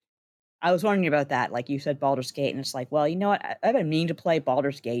wrong. I was wondering about that. Like you said, Baldur's Gate, and it's like, well, you know what? I've been meaning to play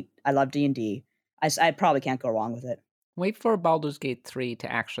Baldur's Gate. I love D&D. I probably can't go wrong with it. Wait for Baldur's Gate 3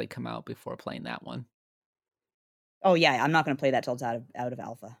 to actually come out before playing that one. Oh, yeah. I'm not going to play that till it's out of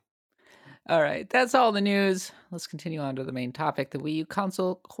alpha. All right. That's all the news. Let's continue on to the main topic, the Wii U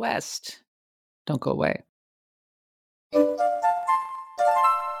console quest. Don't go away.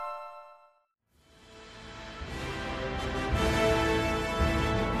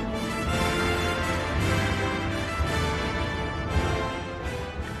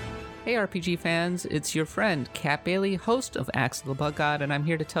 Hey RPG fans, it's your friend Kat Bailey, host of Axe of the Blood God, and I'm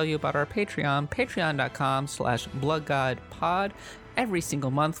here to tell you about our Patreon, patreon.com/bloodgodpod. Every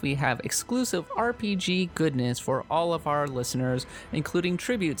single month we have exclusive RPG goodness for all of our listeners, including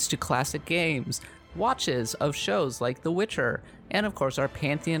tributes to classic games, watches of shows like The Witcher, and of course our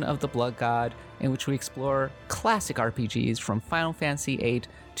Pantheon of the Blood God, in which we explore classic RPGs from Final Fantasy VIII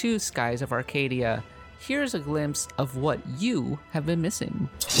to Skies of Arcadia. here's a glimpse of what you have been missing.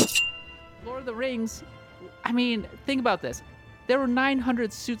 Lord of the Rings, I mean, think about this. There were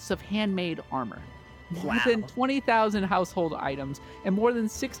 900 suits of handmade armor, more than 20,000 household items, and more than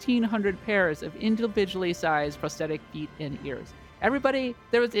 1,600 pairs of individually sized prosthetic feet and ears. Everybody,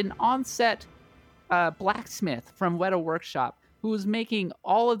 there was an on-set blacksmith from Weta Workshop who was making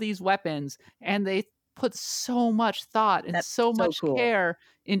all of these weapons, and they put so much thought and so much care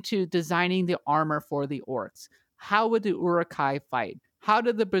into designing the armor for the orcs. How would the Uruk-hai fight? How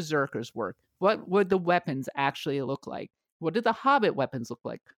did the berserkers work? What would the weapons actually look like? What did the Hobbit weapons look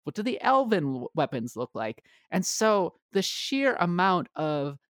like? What did the Elven weapons look like? And so the sheer amount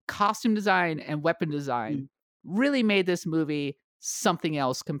of costume design and weapon design really made this movie something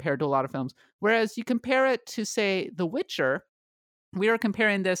else compared to a lot of films. Whereas you compare it to, say, The Witcher, we were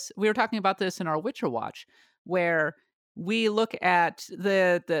talking about this in our Witcher watch, where we look at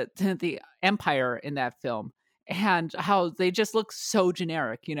the Empire in that film and how they just look so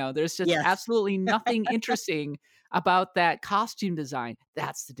generic. There's just absolutely nothing interesting about that costume design.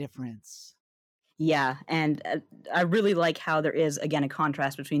 That's the difference. Yeah, and I really like how there is, again, a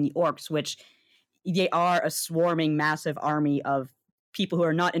contrast between the orcs, which they are a swarming, massive army of people who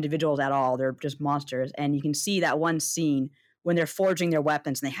are not individuals at all. They're just monsters. And you can see that one scene when they're forging their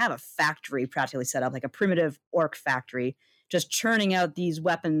weapons, and they have a factory practically set up, like a primitive orc factory, just churning out these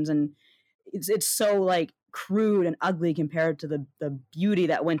weapons. And it's so like crude and ugly compared to the beauty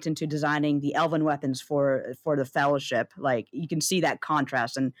that went into designing the elven weapons for the Fellowship. Like, you can see that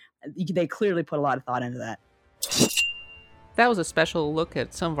contrast, and they clearly put a lot of thought into that. That was a special look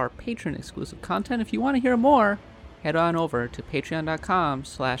at some of our Patreon exclusive content. If you want to hear more, head on over to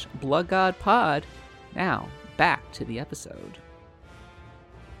patreon.com/bloodgodpod. Now, back to the episode.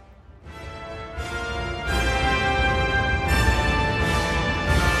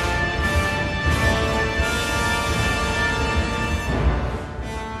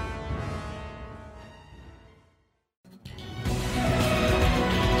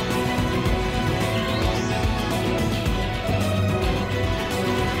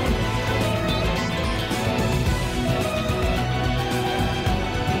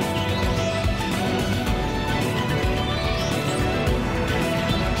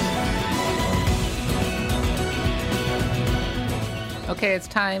 Okay, it's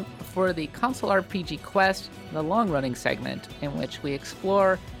time for the Console RPG Quest, the long-running segment in which we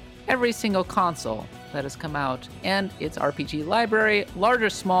explore every single console that has come out and its RPG library, large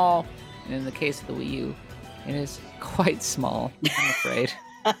or small. And in the case of the Wii U, it is quite small, I'm afraid.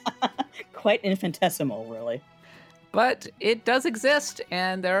 Quite infinitesimal, really. But it does exist,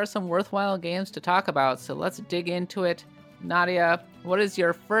 and there are some worthwhile games to talk about, so let's dig into it. Nadia, what is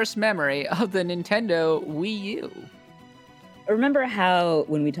your first memory of the Nintendo Wii U? Remember how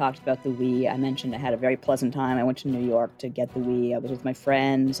when we talked about the Wii, I mentioned I had a very pleasant time. I went to New York to get the Wii. I was with my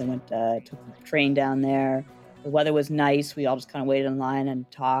friends. I went took the train down there. The weather was nice. We all just kind of waited in line and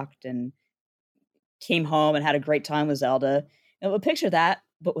talked and came home and had a great time with Zelda. And picture that,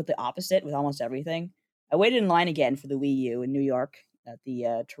 but with the opposite, with almost everything. I waited in line again for the Wii U in New York at the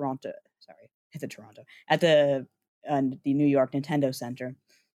New York Nintendo Center.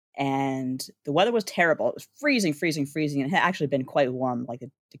 And the weather was terrible. It was freezing. And it had actually been quite warm like a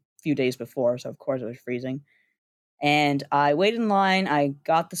few days before, so of course it was freezing. And I waited in line. I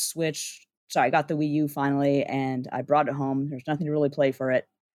got the Wii U finally, and I brought it home. There's nothing to really play for it,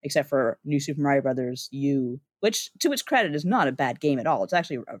 except for New Super Mario Bros. U, which, to its credit, is not a bad game at all. It's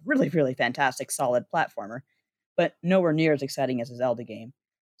actually a really, really fantastic, solid platformer, but nowhere near as exciting as a Zelda game.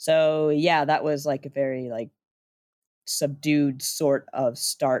 So yeah, that was like a very subdued sort of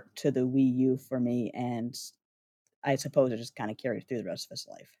start to the Wii U for me, and I suppose it just kind of carried through the rest of its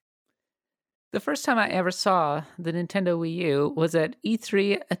life. The first time I ever saw the Nintendo Wii U was at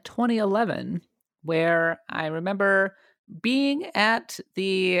E3 2011, where I remember being at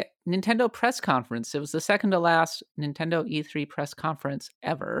the Nintendo press conference. It was the second to last Nintendo E3 press conference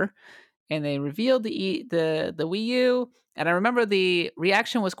ever, and they revealed the Wii U, and I remember the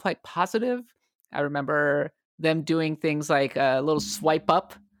reaction was quite positive. I remember them doing things like a little swipe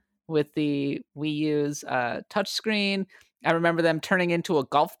up with the Wii U's touchscreen. I remember them turning into a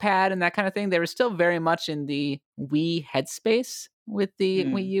golf pad and that kind of thing. They were still very much in the Wii headspace with the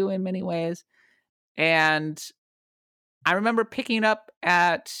Wii U in many ways. And I remember picking it up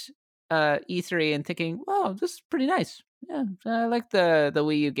at E3 and thinking, "Wow, this is pretty nice. Yeah, I like the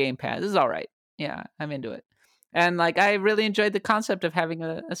Wii U gamepad. This is all right. Yeah, I'm into it." And I really enjoyed the concept of having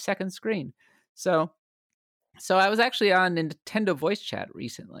a second screen. So I was actually on Nintendo Voice Chat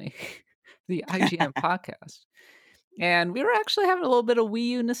recently, the IGN podcast, and we were actually having a little bit of Wii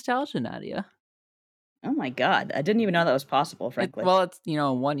U nostalgia, Nadia. Oh my god, I didn't even know that was possible, frankly. It's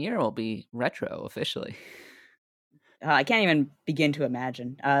 1 year will be retro officially. I can't even begin to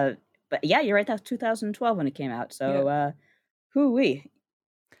imagine. But yeah, you're right. That's 2012 when it came out. Yeah. So, hoo-wee.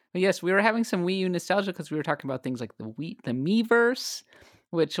 But yes, we were having some Wii U nostalgia because we were talking about things like the Miiverse,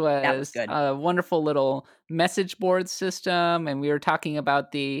 which That was was good. a wonderful little message board system, and we were talking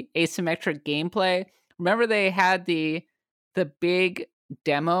about the asymmetric gameplay. Remember they had the big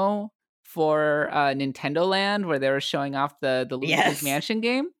demo for Nintendo Land where they were showing off the Luigi's Yes. Mansion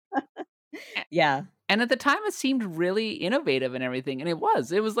game? Yeah. And at the time, it seemed really innovative and everything, and it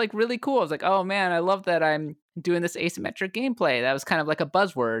was. It was, like, really cool. I was like, "Oh, man, I love that I'm doing this asymmetric gameplay." That was kind of like a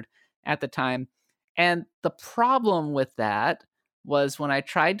buzzword at the time, and the problem with that was when I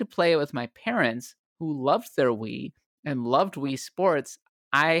tried to play it with my parents, who loved their Wii and loved Wii Sports,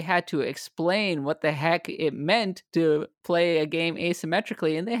 I had to explain what the heck it meant to play a game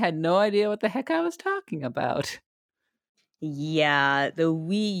asymmetrically, and they had no idea what the heck I was talking about. Yeah, the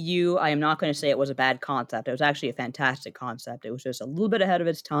Wii U, I am not gonna say it was a bad concept. It was actually a fantastic concept. It was just a little bit ahead of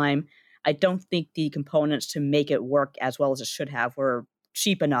its time. I don't think the components to make it work as well as it should have were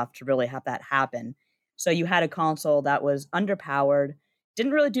cheap enough to really have that happen. So you had a console that was underpowered,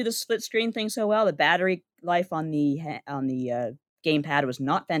 didn't really do the split screen thing so well. The battery life on the gamepad was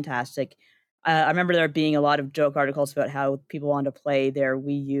not fantastic. I remember there being a lot of joke articles about how people wanted to play their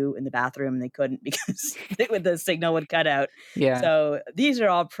Wii U in the bathroom and they couldn't because the signal would cut out. Yeah. So these are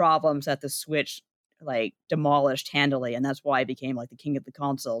all problems that the Switch like demolished handily, and that's why it became like the king of the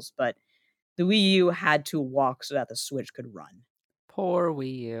consoles. But the Wii U had to walk so that the Switch could run. Poor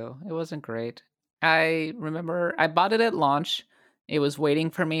Wii U. It wasn't great. I remember I bought it at launch. It was waiting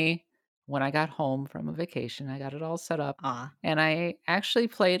for me when I got home from a vacation. I got it all set up. Ah, And I actually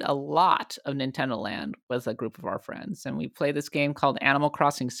played a lot of Nintendo Land with a group of our friends. And we played this game called Animal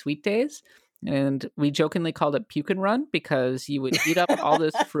Crossing Sweet Days. And we jokingly called it Puke and Run because you would eat up all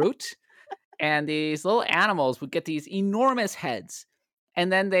this fruit. And these little animals would get these enormous heads.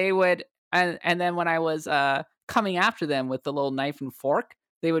 And then they would, and then when I was coming after them with the little knife and fork,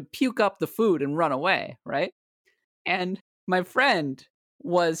 they would puke up the food and run away, right? And my friend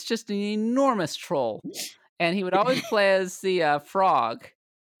was just an enormous troll, and he would always play as the frog,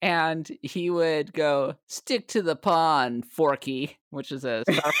 and he would go, "Stick to the pond, Forky," which is a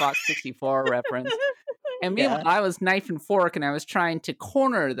Star Fox 64 reference. And meanwhile, yeah. I was knife and fork, and I was trying to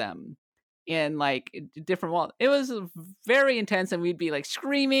corner them in like different walls. It was very intense, and we'd be like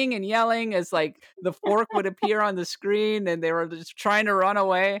screaming and yelling as like the fork would appear on the screen, and they were just trying to run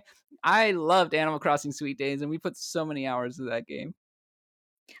away. I loved Animal Crossing Sweet Days, and we put so many hours of that game.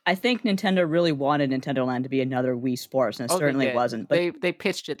 I think Nintendo really wanted Nintendo Land to be another Wii Sports, and it Oh, they certainly did. wasn't. But They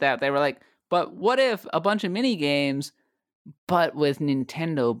pitched it that they were like, but what if a bunch of mini games, but with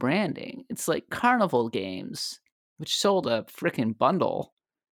Nintendo branding? It's like carnival games, which sold a freaking bundle.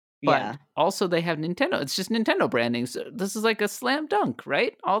 But yeah, also they have Nintendo. It's just Nintendo branding. So this is like a slam dunk,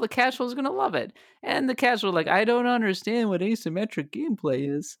 right? All the casuals are gonna love it. And the casual like, I don't understand what asymmetric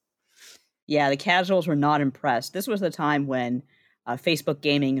gameplay is. yeah, the casuals were not impressed. This was the time when Facebook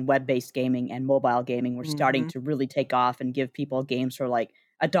gaming and web-based gaming and mobile gaming were starting Hmm. to really take off and give people games for like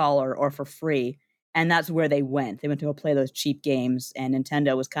 $1 or for free. And that's where they went. They went to go play those cheap games, and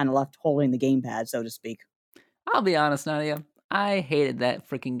Nintendo was kind of left holding the gamepad, so to speak. I'll be honest, Nadia. I hated that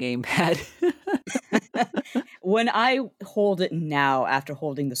freaking gamepad. When I hold it now after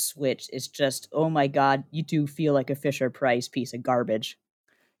holding the Switch, it's just, oh my god, you do feel like a Fisher Price piece of garbage.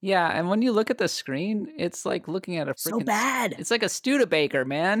 Yeah, and when you look at the screen, it's like looking at a So freaking bad. it's like a Studebaker,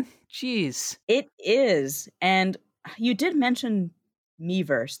 man. Jeez. It is. And you did mention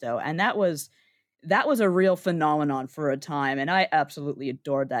Miiverse though, and that was a real phenomenon for a time, and I absolutely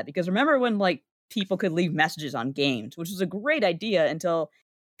adored that because remember when like people could leave messages on games, which was a great idea until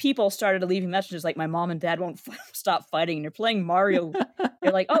people started leaving messages like my mom and dad won't stop fighting and you're playing Mario.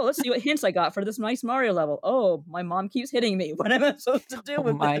 You're like, "Oh, let's see what hints I got for this nice Mario level. Oh, my mom keeps hitting me. What am I supposed to do Oh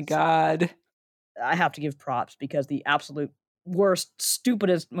with my this?" god. I have to give props because the absolute worst,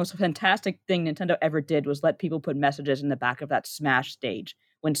 stupidest, most fantastic thing Nintendo ever did was let people put messages in the back of that Smash stage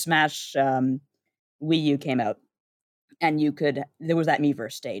when Smash Wii U came out, and there was that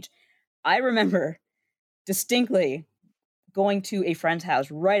Miiverse stage. I remember distinctly going to a friend's house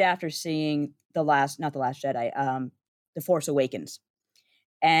right after seeing not the Last Jedi, The Force Awakens,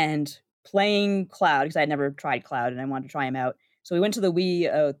 and playing Cloud because I had never tried Cloud and I wanted to try him out. So we went to the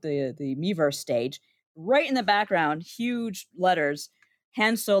the Miiverse stage. Right in the background, huge letters,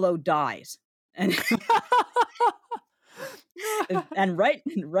 Han Solo dies. And and right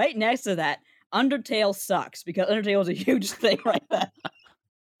next to that, Undertale sucks because Undertale was a huge thing right then.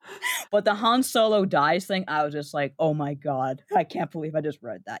 But the Han Solo dies thing, I was just like, oh my god, I can't believe I just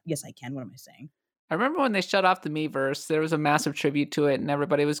read that. Yes, I can. What am I saying? I remember when they shut off the Miiverse, there was a massive tribute to it, and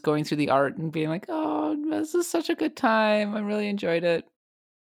everybody was going through the art and being like, "Oh, this is such a good time. I really enjoyed it."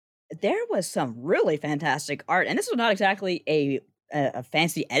 There was some really fantastic art, and this was not exactly a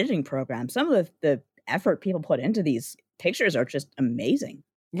fancy editing program. Some of the effort people put into these pictures are just amazing.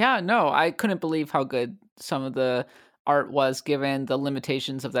 Yeah, no, I couldn't believe how good some of the art was given the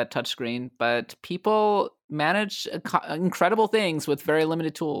limitations of that touchscreen, but people managed incredible things with very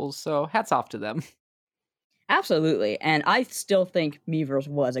limited tools, so hats off to them. Absolutely, and I still think Miiverse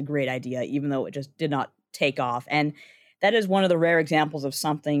was a great idea, even though it just did not take off, and that is one of the rare examples of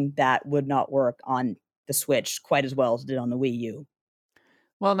something that would not work on the Switch quite as well as it did on the Wii U.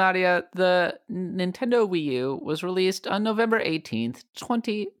 Well, Nadia, the Nintendo Wii U was released on November 18th,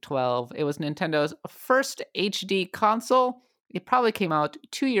 2012. It was Nintendo's first HD console. It probably came out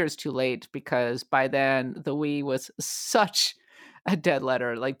 2 years too late because by then the Wii was such a dead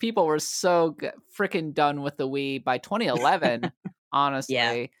letter. Like people were so freaking done with the Wii by 2011, Yeah.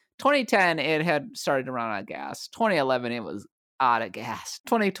 honestly. 2010, it had started to run out of gas. 2011, it was out of gas.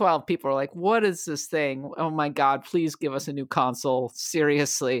 2012, people were like, what is this thing? Oh my God, please give us a new console.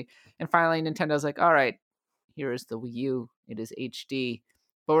 Seriously. And finally, Nintendo's like, all right, here is the Wii U. It is HD.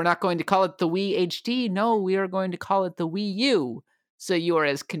 But we're not going to call it the Wii HD. No, we are going to call it the Wii U. So you are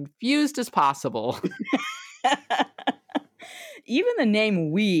as confused as possible. Even the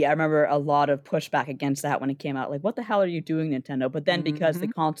name Wii, I remember a lot of pushback against that when it came out. Like, what the hell are you doing, Nintendo? But then because the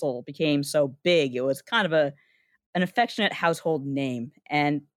Mhm. console became so big, it was kind of an affectionate household name.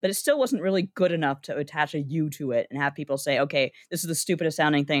 But it still wasn't really good enough to attach a U to it and have people say, okay, this is the stupidest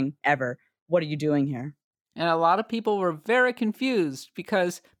sounding thing ever. What are you doing here? And a lot of people were very confused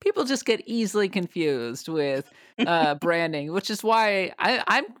because people just get easily confused with branding, which is why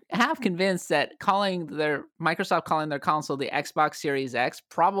I'm half convinced that calling their Microsoft calling their console the Xbox Series X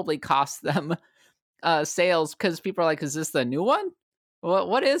probably cost them sales because people are like, "Is this the new one?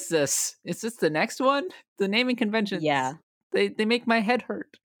 What is this? Is this the next one?" The naming conventions Yeah. they make my head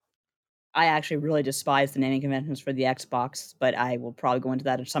hurt. I actually really despise the naming conventions for the Xbox, but I will probably go into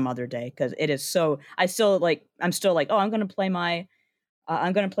that some other day because it is so. I'm still like, oh, I'm gonna play my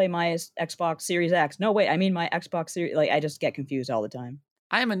Xbox Series X. No, wait, I mean my Xbox Series. Like, I just get confused all the time.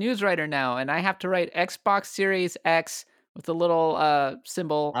 I am a news writer now, and I have to write Xbox Series X with a little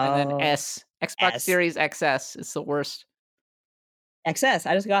symbol and then Oh, S. Xbox S Series XS. It's the worst. XS.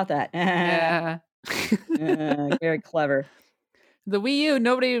 I just got that. Yeah. Very clever. The Wii U,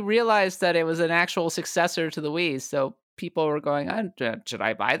 nobody realized that it was an actual successor to the Wii, so people were going, Should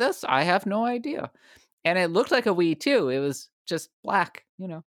I buy this? I have no idea." And it looked like a Wii too. It was just black,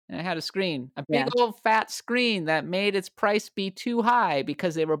 and it had a screen, a big Yeah. old fat screen that made its price be too high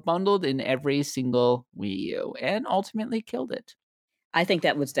because they were bundled in every single Wii U and ultimately killed it. I think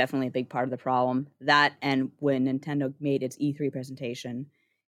that was definitely a big part of the problem. That and when Nintendo made its E3 presentation,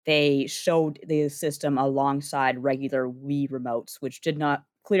 they showed the system alongside regular Wii remotes, which did not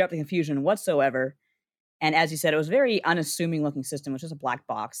clear up the confusion whatsoever. And as you said, it was a very unassuming looking system, which is a black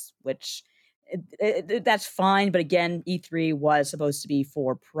box, which that's fine. But again, E3 was supposed to be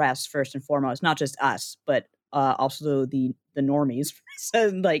for press first and foremost, not just us, but also the normies.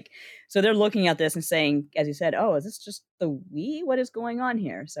 So they're looking at this and saying, as you said, "Oh, is this just the Wii? What is going on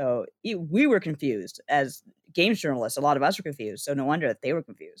here?" So we were confused as games journalists. A lot of us were confused. So no wonder that they were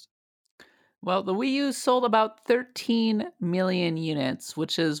confused. Well, the Wii U sold about 13 million units,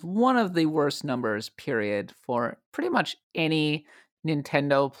 which is one of the worst numbers, period, for pretty much any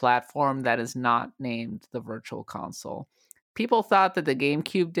Nintendo platform that is not named the Virtual Console. People thought that the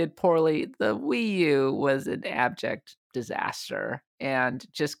GameCube did poorly. The Wii U was an abject disaster and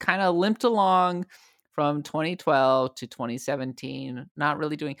just kind of limped along from 2012 to 2017, not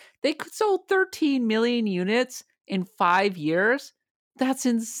really doing. They sold 13 million units in 5 years.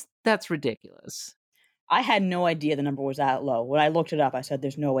 That's ridiculous. I had no idea the number was that low. When I looked it up, I said,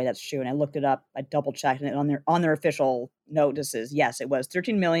 "There's no way that's true." And I looked it up. I double checked, and on their official notices, yes, it was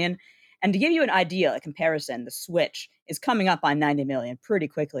 13 million. And to give you an idea, a comparison, the Switch is coming up on 90 million pretty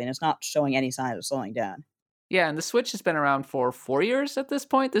quickly, and it's not showing any signs of slowing down. Yeah, and the Switch has been around for 4 years at this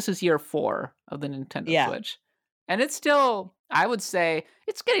point. This is year 4 of the Nintendo Yeah, Switch. And it's still, I would say,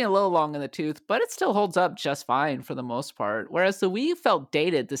 it's getting a little long in the tooth, but it still holds up just fine for the most part. Whereas the Wii felt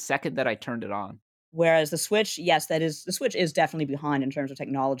dated the second that I turned it on. whereas the Switch, yes, the Switch is definitely behind in terms of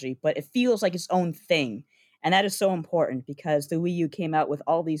technology, but it feels like its own thing. And that is so important because the Wii U came out with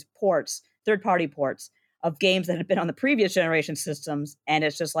all these ports, third-party ports of games that had been on the previous generation systems, and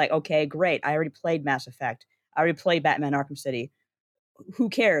it's just like, okay, great. I already played Mass Effect. I already played Batman Arkham City. who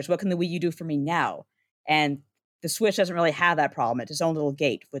cares? What can the Wii U do for me now? And the Switch doesn't really have that problem. It's its own little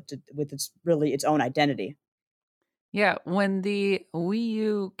gate with its own identity. Yeah, when the Wii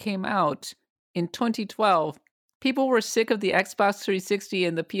U came out in 2012, people were sick of the Xbox 360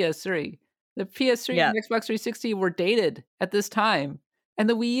 and the PS3. The PS3 Yeah. and Xbox 360 were dated at this time, and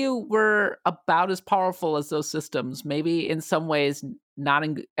the Wii U were about as powerful as those systems, maybe in some ways not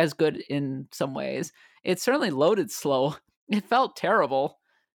as good in some ways. It certainly loaded slow. It felt terrible.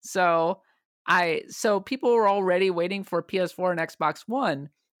 So people were already waiting for PS4 and Xbox One,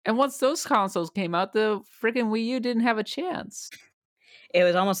 and once those consoles came out, the freaking Wii U didn't have a chance. It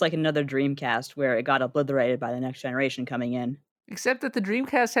was almost like another Dreamcast where it got obliterated by the next generation coming in. Except that the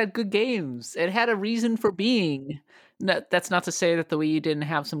Dreamcast had good games. It had a reason for being. No, that's not to say that the Wii U didn't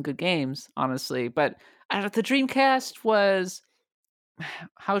have some good games, honestly, but the Dreamcast was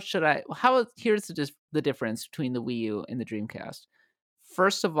here's the difference between the Wii U and the Dreamcast.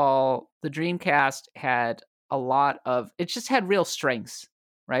 First of all, the Dreamcast had it just had real strengths,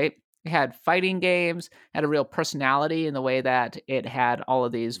 right? It had fighting games, had a real personality in the way that it had all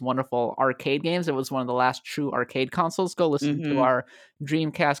of these wonderful arcade games. It was one of the last true arcade consoles. Go listen to Mhm. our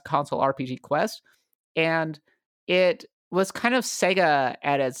Dreamcast console RPG quest. And it was kind of Sega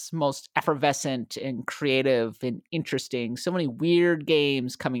at its most effervescent and creative and interesting. So many weird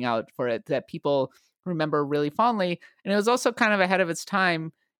games coming out for it that people remember really fondly. And it was also kind of ahead of its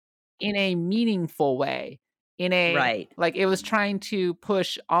time in a meaningful way. Right. Like, it was trying to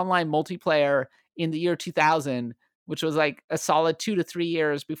push online multiplayer in the year 2000, which was like a solid 2 to 3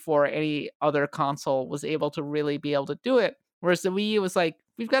 years before any other console was able to really be able to do it. Whereas the Wii U was like,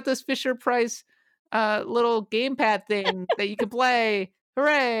 we've got this Fisher Price little gamepad thing that you can play.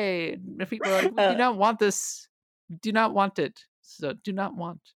 Hooray! And people are like, we do Uh, not want this. We do not want it. So do not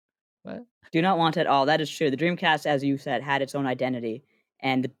want. What? do not want it all. That is true. The Dreamcast, as you said, had its own identity,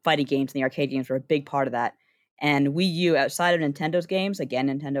 and the fighting games and the arcade games were a big part of that. And Wii U, outside of Nintendo's games, again,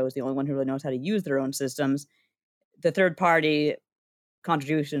 Nintendo is the only one who really knows how to use their own systems. The third party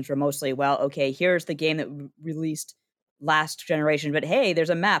contributions were mostly, well, okay, here's the game that released last generation, but hey,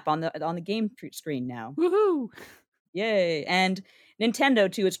 there's a map on the game screen now. Woohoo! Yay! And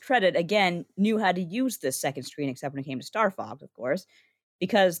Nintendo, to its credit, again, knew how to use this second screen, except when it came to Star Fox, of course,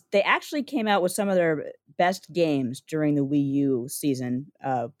 because they actually came out with some of their best games during the Wii U season,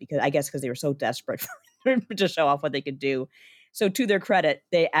 because they were so desperate to show off what they could do. So to their credit,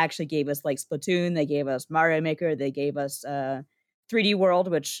 they actually gave us like Splatoon, they gave us Mario Maker, they gave us 3D World,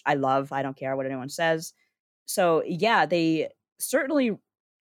 which I love. I don't care what anyone says. So yeah, they certainly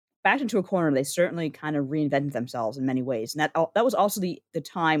backed into a corner. They certainly kind of reinvented themselves in many ways, and that was also the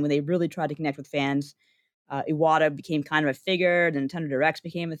time when they really tried to connect with fans. Iwata became kind of a figure. The Nintendo Directs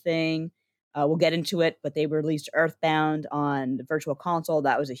became a thing. We'll get into it, but they released Earthbound on the Virtual Console.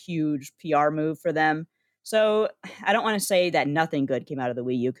 That was a huge PR move for them. So I don't want to say that nothing good came out of the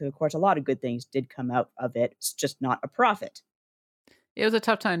Wii U, because of course a lot of good things did come out of it. It's just not a profit. It was a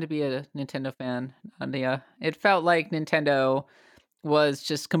tough time to be a Nintendo fan, it felt like Nintendo was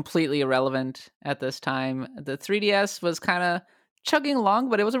just completely irrelevant at this time. The 3DS was kinda chugging along,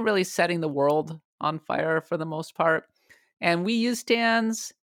 but it wasn't really setting the world on fire for the most part. And Wii U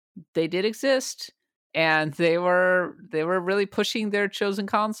stands, they did exist, and they were really pushing their chosen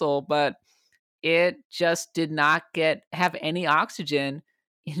console, but it just did not have any oxygen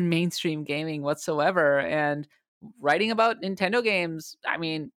in mainstream gaming whatsoever. And writing about Nintendo games, I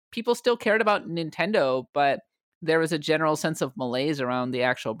mean, people still cared about Nintendo, but there was a general sense of malaise around the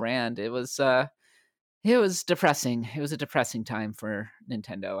actual brand. It was depressing. It was a depressing time for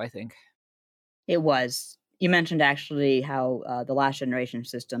Nintendo, I think. It was. You mentioned actually how the last generation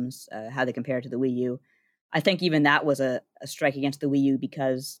systems, how they compare to the Wii U. I think even that was a strike against the Wii U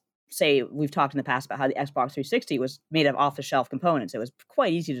because, say, we've talked in the past about how the Xbox 360 was made of off the shelf components. It was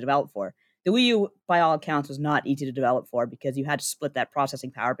quite easy to develop for. The Wii U, by all accounts, was not easy to develop for because you had to split that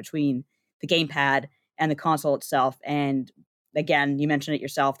processing power between the gamepad and the console itself. And again, you mentioned it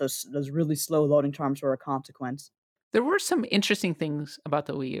yourself; those really slow loading times were a consequence. There were some interesting things about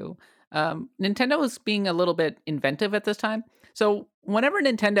the Wii U. Nintendo was being a little bit inventive at this time. So, whenever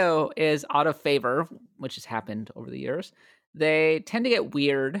Nintendo is out of favor, which has happened over the years, they tend to get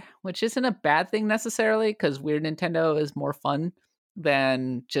weird, which isn't a bad thing necessarily, because weird Nintendo is more fun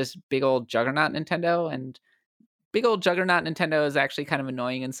than just big old juggernaut Nintendo. And big old juggernaut Nintendo is actually kind of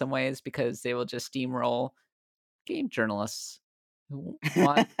annoying in some ways because they will just steamroll game journalists who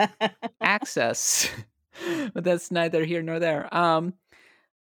want access. But that's neither here nor there.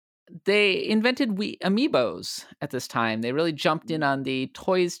 They invented amiibos at this time. They really jumped in on the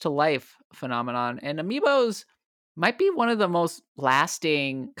toys to life phenomenon. And amiibos Might be one of the most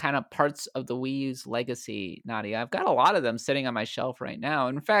lasting kind of parts of the Wii U's legacy, Nadia. I've got a lot of them sitting on my shelf right now.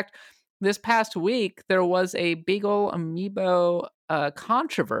 In fact, this past week, there was a big ol' amiibo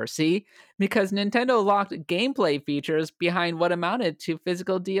controversy because Nintendo locked gameplay features behind what amounted to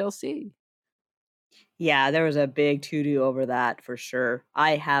physical DLC. Yeah, there was a big to-do over that for sure.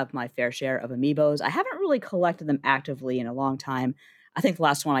 I have my fair share of amiibos. I haven't really collected them actively in a long time. I think the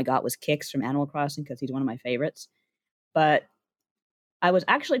last one I got was Kix from Animal Crossing because he's one of my favorites. But I was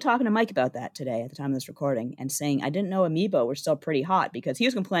actually talking to Mike about that today at the time of this recording and saying I didn't know amiibo were still pretty hot because he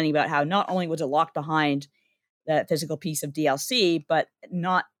was complaining about how not only was it locked behind that physical piece of DLC, but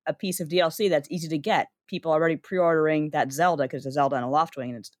not a piece of DLC that's easy to get. People are already pre-ordering that Zelda because the Zelda and a Loftwing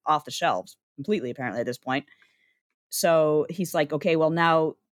and it's off the shelves completely apparently at this point. So he's like, okay, well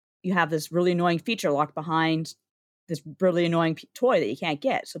now you have this really annoying feature locked behind this really annoying toy that you can't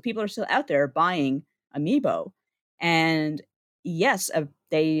get. So people are still out there buying amiibo, and yes,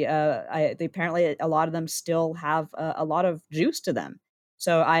 they apparently a lot of them still have a lot of juice to them.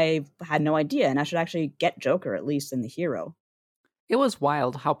 So I had no idea, and I should actually get Joker at least in the hero. It was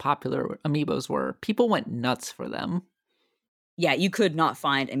wild how popular amiibos were. People went nuts for them. Yeah, you could not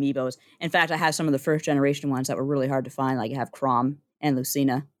find amiibos. In fact, I have some of the first generation ones that were really hard to find. Like I have Crom and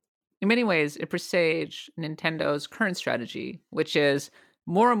Lucina. In many ways, it presaged Nintendo's current strategy, which is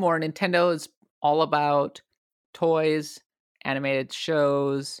more and more Nintendo is all about toys, animated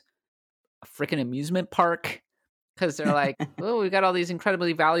shows, a freaking amusement park. Because they're like, oh, we've got all these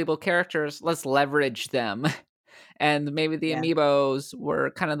incredibly valuable characters. Let's leverage them. And maybe the Yeah. amiibos were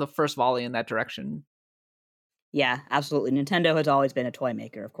kind of the first volley in that direction. Yeah, absolutely. Nintendo has always been a toy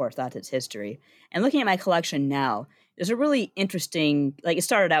maker. Of course, that's its history. And looking at my collection now, there's a really interesting, like it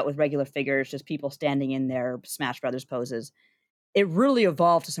started out with regular figures, just people standing in their Smash Brothers poses. It really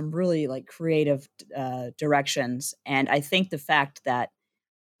evolved to some really like creative directions. And I think the fact that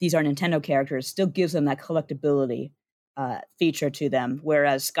these are Nintendo characters still gives them that collectability feature to them,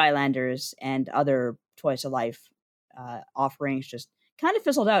 whereas Skylanders and other Toys to Life offerings just kind of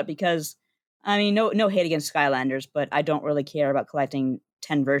fizzled out because, I mean, no hate against Skylanders, but I don't really care about collecting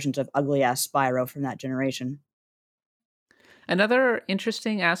 10 versions of ugly ass Spyro from that generation. Another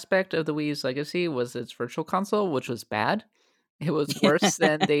interesting aspect of the Wii's legacy was its virtual console, which was bad. It was worse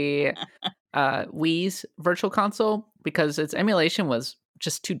than the Wii's virtual console because its emulation was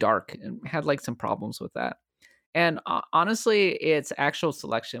just too dark and had like some problems with that. And honestly, its actual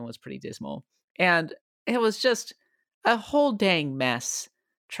selection was pretty dismal. And it was just a whole dang mess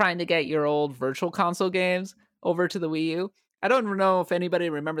trying to get your old virtual console games over to the Wii U. I don't know if anybody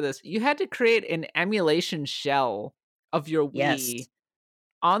remember this. You had to create an emulation shell of your Yes. Wii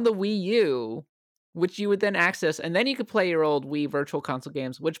on the Wii U, which you would then access, and then you could play your old Wii virtual console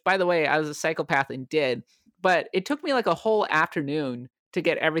games, which, by the way, I was a psychopath and did. But it took me like a whole afternoon to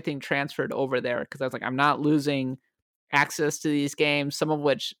get everything transferred over there because I was like, I'm not losing access to these games, some of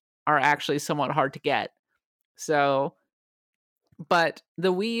which are actually somewhat hard to get. So, but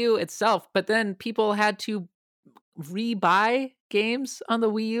the Wii U itself, but then people had to rebuy games on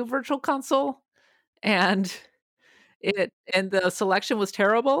the Wii U virtual console, and the selection was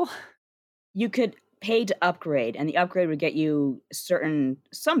terrible. You could pay to upgrade, and the upgrade would get you some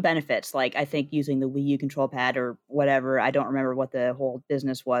benefits, like, I think using the Wii U control pad or whatever. I don't remember what the whole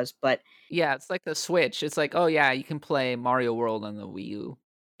business was, but Yeah, it's like the Switch. It's like, oh yeah, you can play Mario World on the Wii U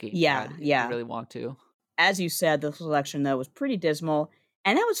yeah, gamepad if you yeah. really want to. As you said, the selection, though, was pretty dismal,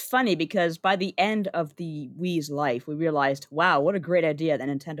 and that was funny because by the end of the Wii's life, we realized, "Wow, what a great idea that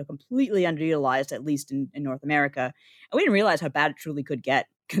Nintendo completely underutilized, at least in North America," and we didn't realize how bad it truly could get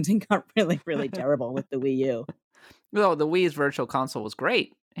because it got really, really terrible with the Wii U. No, the Wii's virtual console was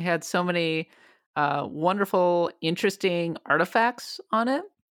great. It had so many wonderful, interesting artifacts on it.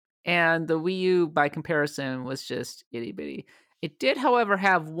 And the Wii U, by comparison, was just itty bitty. It did, however,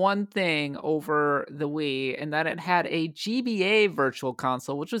 have one thing over the Wii, and that it had a GBA virtual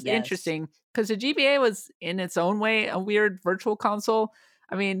console, which was Yes. interesting because the GBA was, in its own way, a weird virtual console.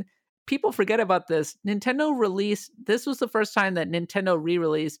 I mean, people forget about this. This was the first time that Nintendo re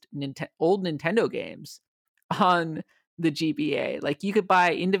released old Nintendo games on the GBA. Like, you could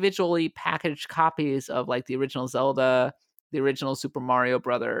buy individually packaged copies of, like, the original Zelda, the original Super Mario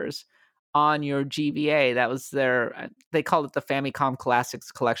Brothers on your GBA. That was they called it the Famicom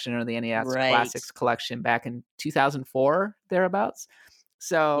Classics Collection or the NES Right. Classics Collection back in 2004, thereabouts.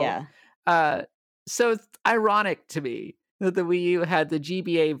 So, Yeah. uh, so it's ironic to me that the Wii U had the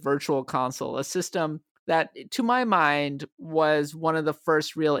GBA Virtual Console, a system that, to my mind, was one of the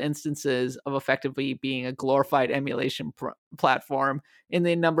first real instances of effectively being a glorified emulation platform in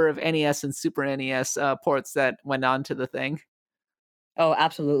the number of NES and Super NES ports that went on to the thing. Oh,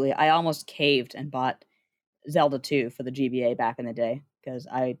 absolutely. I almost caved and bought Zelda 2 for the GBA back in the day because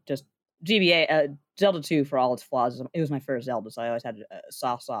I just GBA Zelda 2 for all its flaws. It was my first Zelda, so I always had a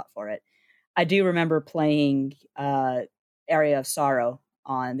soft spot for it. I do remember playing Area of Sorrow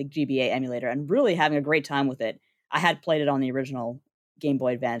on the GBA emulator and really having a great time with it. I had played it on the original Game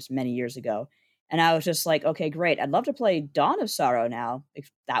Boy Advance many years ago, and I was just like, okay, great. I'd love to play Dawn of Sorrow now. If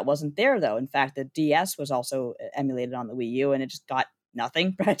that wasn't there though. In fact, the DS was also emulated on the Wii U, and it just got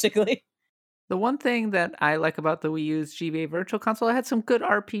nothing practically. The one thing that I like about the Wii U's GBA Virtual Console, it had some good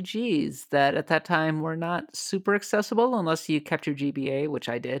RPGs that at that time were not super accessible unless you kept your GBA, which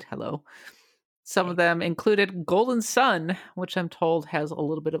I did. Hello. Some of them included Golden Sun, which I'm told has a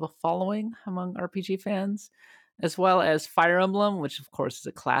little bit of a following among RPG fans, as well as Fire Emblem, which of course is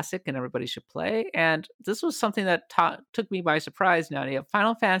a classic and everybody should play. And this was something that took me by surprise, Nadia.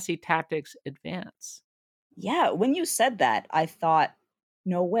 Final Fantasy Tactics Advance. Yeah, when you said that, I thought,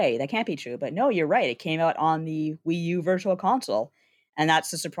 no way, that can't be true. But no, you're right. It came out on the Wii U Virtual Console. And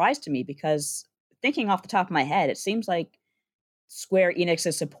that's a surprise to me because thinking off the top of my head, it seems like Square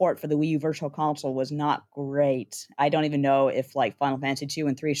Enix's support for the Wii U Virtual Console was not great. I don't even know if like Final Fantasy 2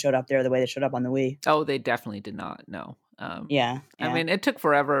 and 3 showed up there the way they showed up on the Wii. Oh, they definitely did not. No. Yeah. I mean, it took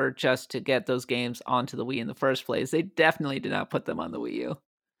forever just to get those games onto the Wii in the first place. They definitely did not put them on the Wii U.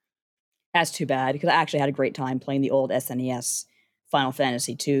 That's too bad because I actually had a great time playing the old SNES Final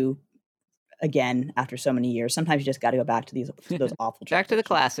Fantasy 2 again after so many years. Sometimes you just got to go back to those awful Back to the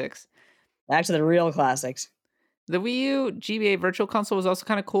classics. Back to the real classics. The Wii U GBA Virtual Console was also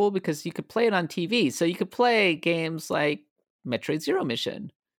kind of cool because you could play it on TV. So you could play games like Metroid Zero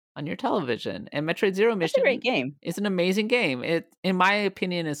Mission on your television. And Metroid Zero Mission a great game. Is an amazing game. It, in my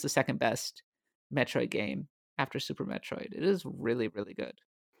opinion, is the second best Metroid game after Super Metroid. It is really, really good.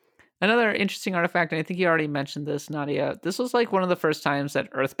 Another interesting artifact, and I think you already mentioned this, Nadia, this was like one of the first times that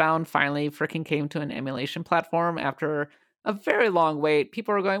Earthbound finally freaking came to an emulation platform after a very long wait.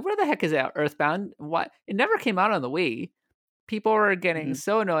 People were going, where the heck is that Earthbound? What? It never came out on the Wii. People were getting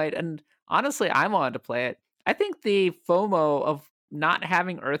so annoyed, and honestly, I wanted to play it. I think the FOMO of not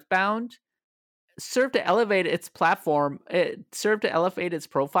having Earthbound served to elevate its platform. It served to elevate its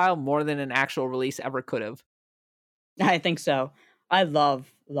profile more than an actual release ever could have. I think so. I love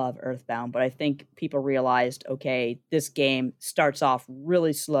Earthbound, but I think people realized, okay, this game starts off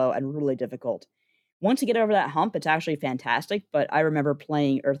really slow and really difficult. Once you get over that hump, it's actually fantastic, but I remember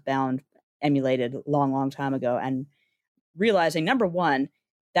playing Earthbound emulated long time ago and realizing, number one,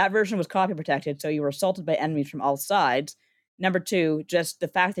 that version was copy protected, so you were assaulted by enemies from all sides. Number two, just the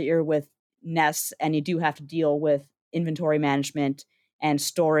fact that you're with NES and you do have to deal with inventory management and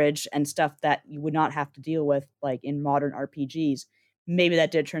storage and stuff that you would not have to deal with like in modern RPGs. Maybe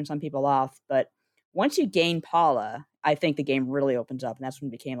that did turn some people off, but once you gain Paula, I think the game really opens up, and that's when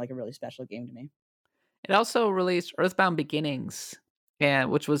it became like a really special game to me. It also released Earthbound Beginnings,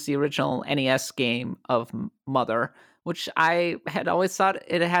 which was the original NES game of Mother, which I had always thought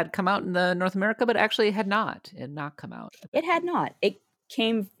it had come out in the North America, but actually it had not. It had not come out. It had not. It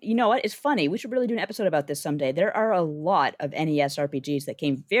came, you know what? It's funny. We should really do an episode about this someday. There are a lot of NES RPGs that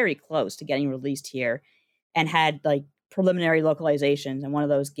came very close to getting released here and had like preliminary localizations, and one of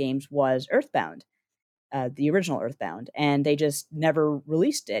those games was Earthbound, the original Earthbound, and they just never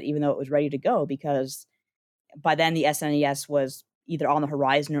released it, even though it was ready to go, because by then the SNES was either on the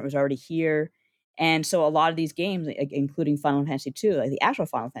horizon or it was already here. And so a lot of these games, including Final Fantasy II, like the actual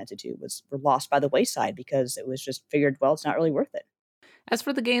Final Fantasy II, were lost by the wayside because it was just figured, well, it's not really worth it. As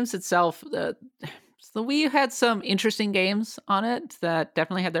for the games itself, the Wii had some interesting games on it that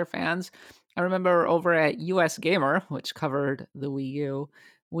definitely had their fans. I remember over at US Gamer, which covered the Wii U,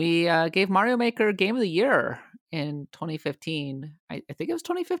 we gave Mario Maker Game of the Year in 2015. I think it was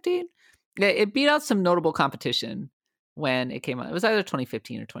 2015. It beat out some notable competition when it came out. It was either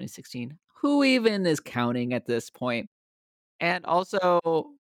 2015 or 2016. Who even is counting at this point? And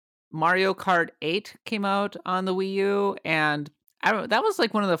also, Mario Kart 8 came out on the Wii U, and that was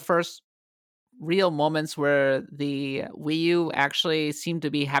like one of the first real moments where the Wii U actually seemed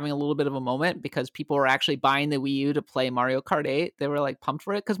to be having a little bit of a moment because people were actually buying the Wii U to play Mario Kart 8. They were like pumped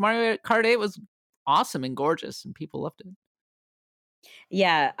for it because Mario Kart 8 was awesome and gorgeous and people loved it.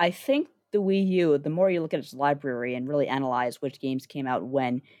 Yeah, I think the Wii U, the more you look at its library and really analyze which games came out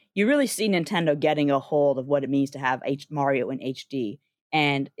when, you really see Nintendo getting a hold of what it means to have Mario in HD.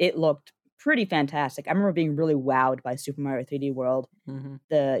 And it looked pretty fantastic. I remember being really wowed by Super Mario 3D World. Mm-hmm.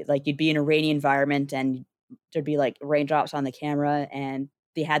 You'd be in a rainy environment and there'd be like raindrops on the camera, and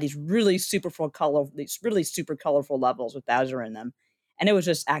they had these really super colorful levels with Bowser in them. And it was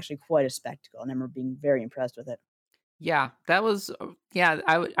just actually quite a spectacle. And I remember being very impressed with it. Yeah, that was yeah,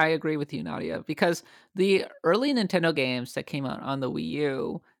 I agree with you, Nadia, because the early Nintendo games that came out on the Wii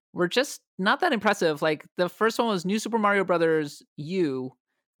U were just not that impressive. Like the first one was New Super Mario Brothers U,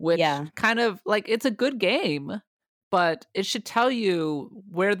 which Yeah. kind of like it's a good game, but it should tell you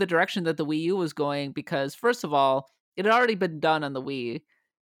where the direction that the Wii U was going because first of all, it had already been done on the Wii,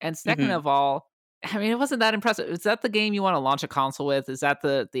 and second hmm of all, I mean, it wasn't that impressive. Is that the game you want to launch a console with? Is that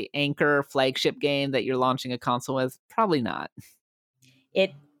the anchor flagship game that you're launching a console with? Probably not.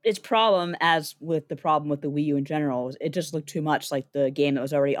 It its problem, as with the problem with the Wii U in general, is it just looked too much like the game that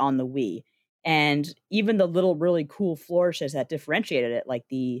was already on the Wii. And even the little really cool flourishes that differentiated it, like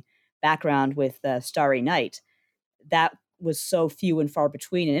the background with Starry Night, that was so few and far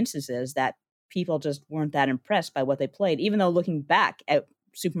between in instances that people just weren't that impressed by what they played. Even though looking back at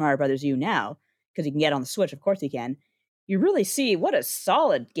Super Mario Brothers U now, because you can get it on the Switch, of course you can, you really see what a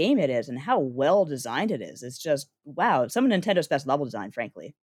solid game it is and how well designed it is. It's just wow, some of Nintendo's best level design,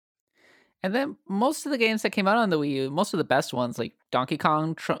 frankly. And then most of the games that came out on the Wii U, most of the best ones, like Donkey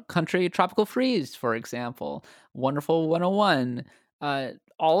Kong Country Tropical Freeze, for example, Wonderful 101,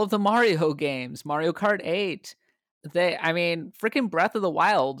 all of the Mario games, Mario Kart 8, I mean, freaking Breath of the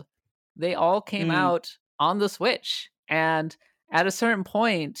Wild, they all came Mm, out on the Switch. And at a certain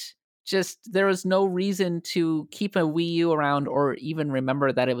point, just there was no reason to keep a Wii U around or even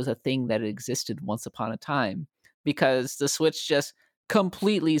remember that it was a thing that existed once upon a time because the Switch just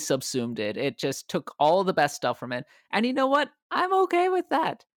completely subsumed it. It just took all the best stuff from it. And you know what? I'm okay with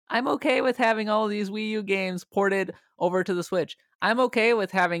that. I'm okay with having all these Wii U games ported over to the Switch. I'm okay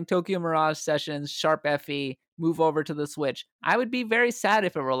with having Tokyo Mirage Sessions, Sharp FE move over to the Switch. I would be very sad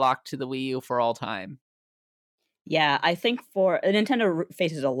if it were locked to the Wii U for all time. yeah, I think for Nintendo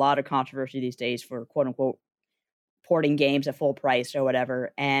faces a lot of controversy these days for quote unquote porting games at full price or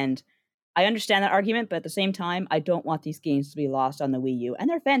whatever. And I understand that argument, but at the same time, I don't want these games to be lost on the Wii U. And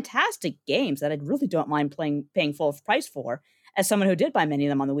they're fantastic games that I really don't mind paying full price for. As someone who did buy many of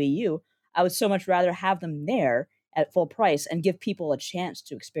them on the Wii U, I would so much rather have them there at full price and give people a chance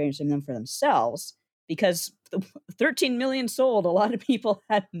to experience them for themselves. Because 13 million sold, a lot of people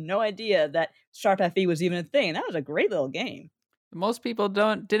had no idea that Sharp FE was even a thing. That was a great little game. Most people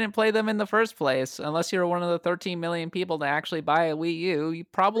didn't play them in the first place. Unless you're one of the 13 million people to actually buy a Wii U, you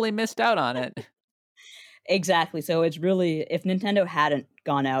probably missed out on it. Exactly. So it's really, if Nintendo hadn't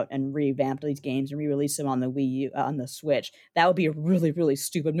gone out and revamped these games and re-released them on the Wii U, on the Switch, that would be a really, really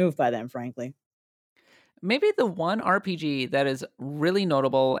stupid move by them, frankly. Maybe the one RPG that is really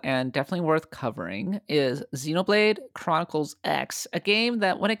notable and definitely worth covering is Xenoblade Chronicles X, a game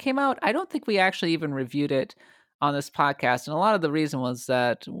that when it came out, I don't think we actually even reviewed it on this podcast. And a lot of the reason was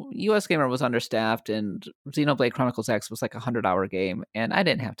that US Gamer was understaffed and Xenoblade Chronicles X was like a 100-hour game. And I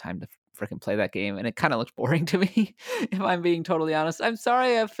didn't have time to freaking play that game. And it kind of looked boring to me, if I'm being totally honest. I'm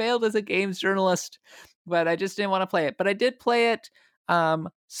sorry I failed as a games journalist, but I just didn't want to play it. But I did play it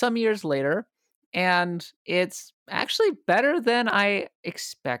some years later and it's actually better than I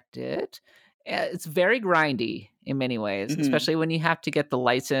expected. It's very grindy in many ways, hmm especially when you have to get the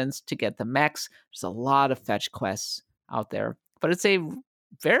license to get the mechs. There's a lot of fetch quests out there, but it's a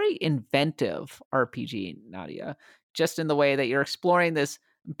very inventive RPG, Nadia, just in the way that you're exploring this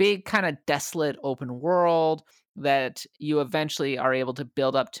big kind of desolate open world that you eventually are able to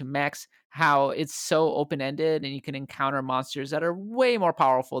build up to mechs, how it's so open-ended and you can encounter monsters that are way more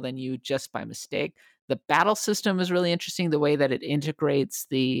powerful than you just by mistake. The battle system is really interesting. The way that it integrates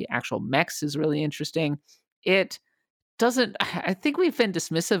the actual mechs is really interesting. It doesn't I think we've been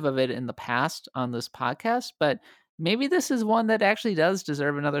dismissive of it in the past on this podcast, but maybe this is one that actually does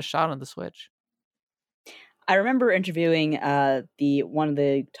deserve another shot on the Switch. I remember interviewing the one of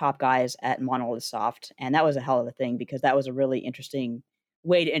the top guys at Monolith Soft, and that was a hell of a thing because that was a really interesting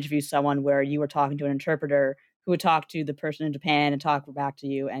way to interview someone where you were talking to an interpreter who would talk to the person in Japan and talk back to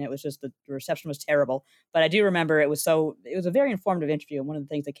you, and it was just the reception was terrible. But I do remember it was a very informative interview, and one of the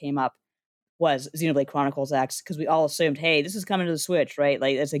things that came up was Xenoblade Chronicles X because we all assumed, hey, this is coming to the Switch, right?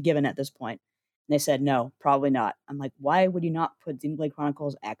 Like it's a given at this point. And they said, no, probably not. I'm like, why would you not put Xenoblade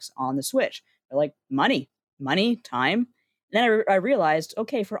Chronicles X on the Switch? They're like, money, time. And then I realized,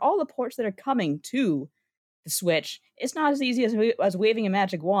 okay, for all the ports that are coming to the Switch, it's not as easy as waving a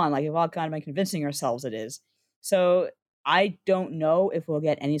magic wand, like we've all kind of been convincing ourselves it is. So I don't know if we'll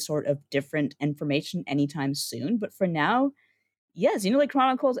get any sort of different information anytime soon. But for now, yeah, Xenoblade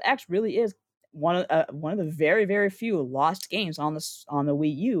Chronicles X really is one of the very, very few lost games on on the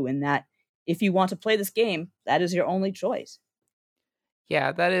Wii U, in that if you want to play this game, that is your only choice.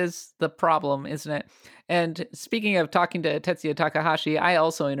 Yeah, that is the problem, isn't it? And speaking of talking to Tetsuya Takahashi, I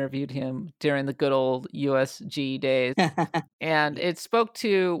also interviewed him during the good old USG days. And Yeah. it spoke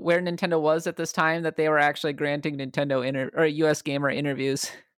to where Nintendo was at this time, that they were actually granting Nintendo or US Gamer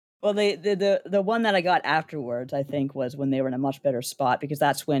interviews. Well, the one that I got afterwards, I think, was when they were in a much better spot, because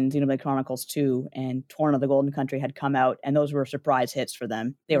that's when Xenoblade Chronicles 2 and Torn of the Golden Country had come out, and those were surprise hits for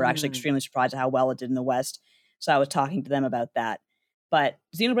them. They were actually Mm. extremely surprised at how well it did in the West. So I was talking to them about that. But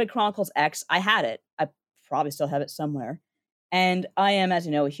Xenoblade Chronicles X, I had it. I probably still have it somewhere. And I am, as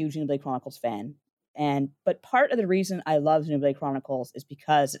you know, a huge Xenoblade Chronicles fan. And but part of the reason I love Xenoblade Chronicles is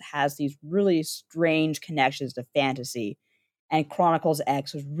because it has these really strange connections to fantasy, and Chronicles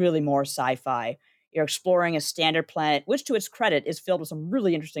X was really more sci-fi. You're exploring a standard planet, which to its credit is filled with some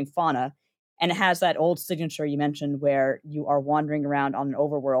really interesting fauna, and it has that old signature you mentioned where you are wandering around on an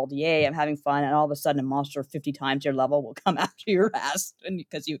overworld. Yay, I'm having fun, and all of a sudden a monster 50 times your level will come after your ass, and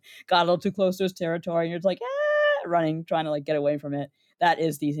because you got a little too close to its territory, and you're just like, running, trying to like get away from it. That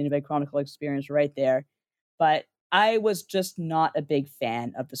is the Xenoblade Chronicle experience right there. But I was just not a big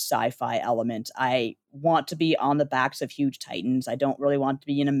fan of the sci-fi element. I want to be on the backs of huge titans. I don't really want to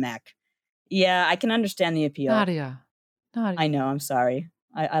be in a mech. Yeah, I can understand the appeal. Nadia. Nadia. I know, I'm sorry.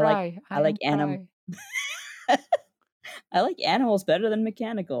 Cry. I I like am anim cry. I like animals better than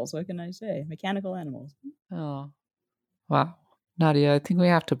mechanicals. What can I say? Mechanical animals. Oh, wow. Nadia, I think we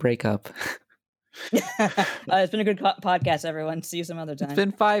have to break up. It's been a good podcast, everyone. See you some other It's time.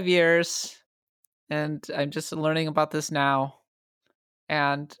 been 5 years, and I'm just learning about this now.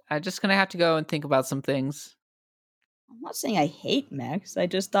 And I'm just gonna have to go and think about some things. I'm not saying I hate mechs. I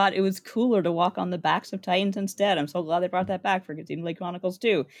just thought it was cooler to walk on the backs of Titans instead. I'm so glad they brought that back for Xenoblade Chronicles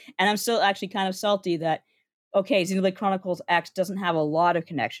 2. And I'm still actually kind of salty that, okay, Xenoblade Chronicles X doesn't have a lot of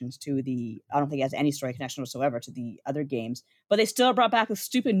connections to I don't think it has any story connection whatsoever to the other games, but they still brought back the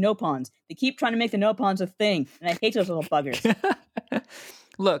stupid Nopons. They keep trying to make the Nopons a thing, and I hate those little buggers.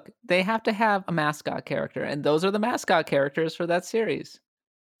 Look, they have to have a mascot character, and those are the mascot characters for that series.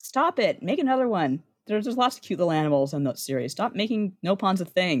 Stop it. Make another one. There's lots of cute little animals in that series. Stop making Nopons a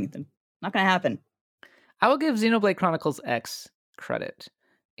thing. They're not going to happen. I will give Xenoblade Chronicles X credit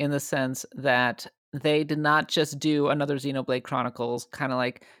in the sense that they did not just do another Xenoblade Chronicles, kind of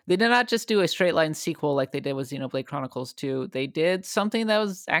like they did not just do a straight line sequel like they did with Xenoblade Chronicles 2. They did something that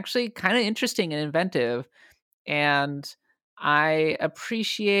was actually kind of interesting and inventive. And I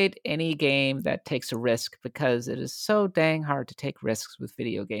appreciate any game that takes a risk, because it is so dang hard to take risks with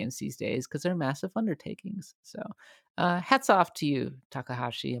video games these days because they're massive undertakings. So, hats off to you,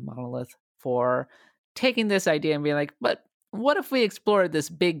 Takahashi and Monolith, for taking this idea and being like, but what if we explored this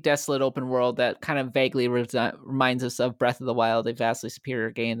big, desolate open world that kind of vaguely reminds us of Breath of the Wild, a vastly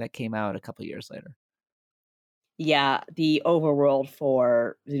superior game that came out a couple years later? Yeah, the overworld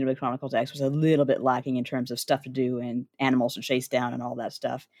for Xenoblade Chronicles X was a little bit lacking in terms of stuff to do and animals to chase down and all that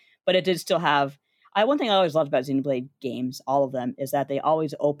stuff. But it did still have one thing I always loved about Xenoblade games, all of them, is that they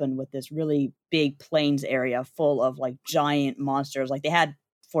always open with this really big plains area full of like giant monsters. Like they had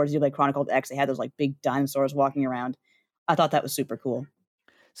for Xenoblade Chronicles X, they had those like big dinosaurs walking around. I thought that was super cool.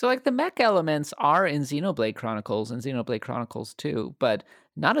 So, like, the mech elements are in Xenoblade Chronicles and Xenoblade Chronicles 2, but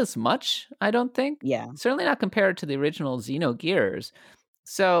not as much, I don't think. Yeah. Certainly not compared to the original Xenogears.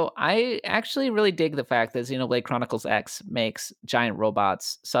 So, I actually really dig the fact that Xenoblade Chronicles X makes giant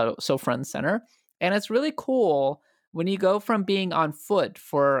robots so front and center. And it's really cool when you go from being on foot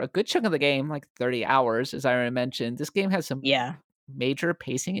for a good chunk of the game, like 30 hours, as I already mentioned. This game has some Yeah. major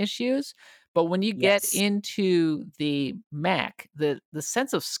pacing issues. But when you get Yes. into the mech, the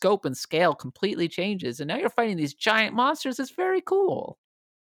sense of scope and scale completely changes, and now you're fighting these giant monsters. It's very cool.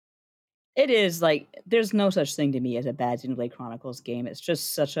 It is like there's no such thing to me as a bad Xenoblade Chronicles game. It's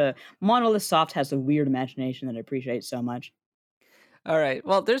just such a Monolith Soft has a weird imagination that I appreciate so much. All right.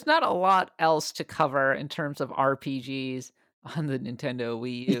 Well, there's not a lot else to cover in terms of RPGs on the Nintendo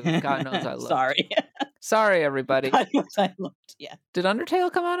Wii U. God knows I looked. Sorry. Sorry, everybody. God knows I looked. Yeah. Did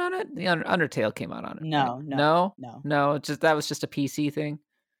Undertale come out on it? The Undertale came out on it, right? No, no, No, no. no. That was just a PC thing.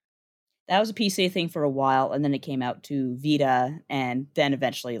 That was a PC thing for a while, and then it came out to Vita, and then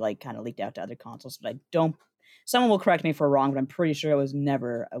eventually, like, kind of leaked out to other consoles. But I don't. Someone will correct me if we're wrong, but I'm pretty sure it was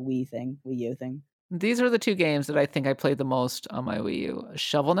never a Wii thing, Wii U thing. These are the two games that I think I played the most on my Wii U: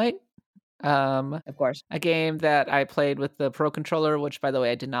 Shovel Knight Of course. A game that I played with the Pro Controller, which, by the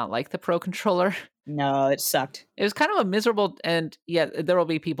way, I did not like the Pro Controller. No, it sucked. It was kind of a miserable, and yeah, there will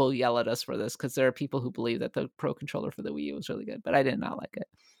be people who yell at us for this because there are people who believe that the Pro Controller for the Wii U was really good, but I did not like it.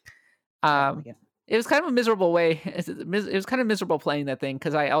 I didn't like it. It was kind of a miserable way. It was kind of miserable playing that thing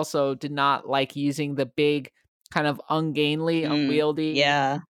because I also did not like using the big, kind of ungainly, unwieldy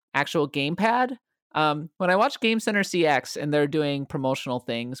Yeah. actual gamepad. When I watch Game Center CX and they're doing promotional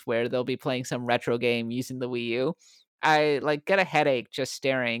things where they'll be playing some retro game using the Wii U, I like get a headache just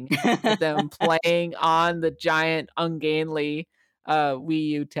staring at them playing on the giant ungainly Wii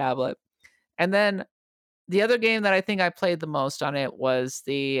U tablet. And then the other game that I think I played the most on it was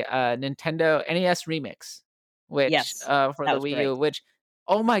the Nintendo NES Remix, which Yes, for that the was Wii great. U, which,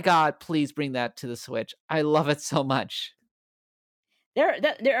 oh my God, please bring that to the Switch. I love it so much.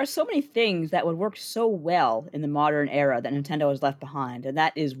 There are so many things that would work so well in the modern era that Nintendo has left behind, and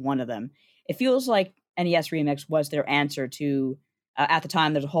that is one of them. It feels like NES Remix was their answer to at the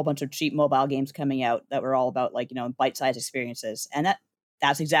time, there's a whole bunch of cheap mobile games coming out that were all about, like, bite-sized experiences, and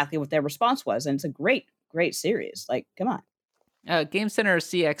that's exactly what their response was, and it's a great, great series. Like, come on. Game Center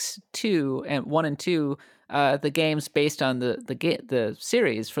CX2 and 1 and 2, the games based on the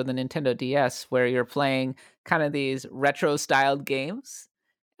series for the Nintendo DS, where you're playing kind of these retro styled games.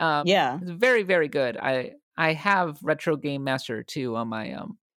 Yeah. It's very, very good. I have Retro Game Master 2 on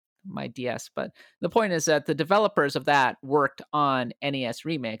my DS, but the point is that the developers of that worked on NES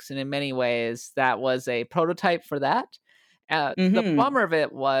Remix, and in many ways that was a prototype for that. The Mhm. bummer of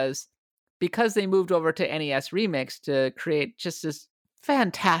it was because they moved over to NES Remix to create just this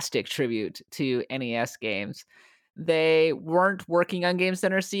fantastic tribute to NES games. They weren't working on Game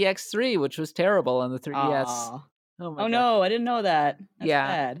Center CX3, which was terrible on the 3DS. Aw. Oh my Oh, god. no, I didn't know that. That's Yeah.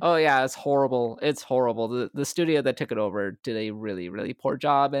 sad. Oh yeah, it's horrible. It's horrible. The studio that took it over did a really, really poor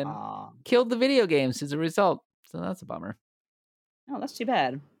job and Aw. killed the video games as a result. So that's a bummer. Oh, that's too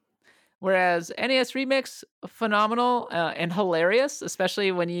bad. Whereas NES Remix, phenomenal and hilarious,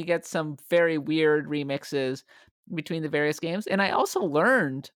 especially when you get some very weird remixes between the various games. And I also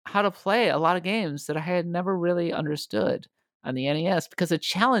learned how to play a lot of games that I had never really understood on the NES because the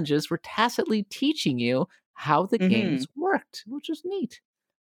challenges were tacitly teaching you how the games Mhm. worked, which was neat.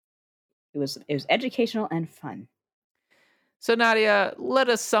 It was educational and fun. So, Nadia, let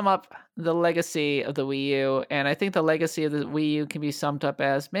us sum up the legacy of the Wii U. And I think the legacy of the Wii U can be summed up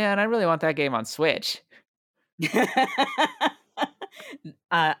as, man, I really want that game on Switch.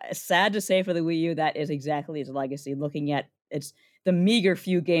 Sad to say for the Wii U, that is exactly its legacy, looking at its the meager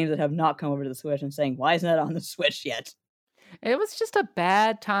few games that have not come over to the Switch and saying, "Why isn't that on the Switch yet?" It was just a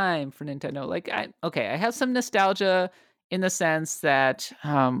bad time for Nintendo. I have some nostalgia in the sense that,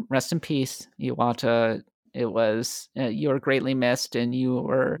 rest in peace, Iwata. It was you were greatly missed, and you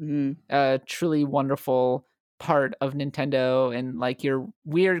were Mhm. a truly wonderful part of Nintendo, and like your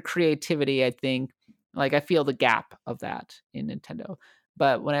weird creativity. I think, like I feel the gap of that in Nintendo.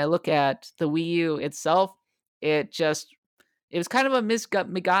 But when I look at the Wii U itself, it just it was kind of a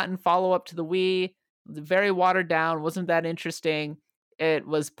misgotten follow up to the Wii, very watered down, wasn't that interesting. It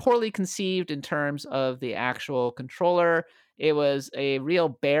was poorly conceived in terms of the actual controller. It was a real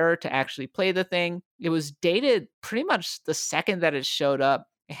bear to actually play the thing. It was dated pretty much the second that it showed up.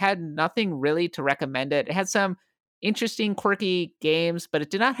 It had nothing really to recommend it. It had some interesting, quirky games, but it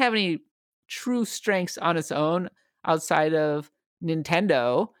did not have any true strengths on its own outside of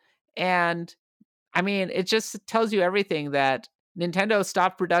Nintendo. And I mean, it just tells you everything that Nintendo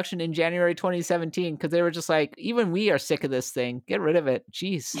stopped production in January 2017 because they were just like, even we are sick of this thing. Get rid of it.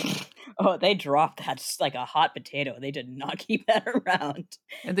 Jeez. Oh, they dropped that just like a hot potato. They did not keep that around.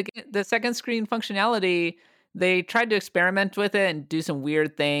 And the second screen functionality, they tried to experiment with it and do some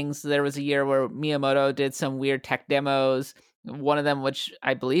weird things. There was a year where Miyamoto did some weird tech demos. One of them, which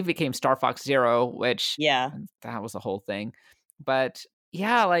I believe became Star Fox Zero, which Yeah. that was a whole thing. But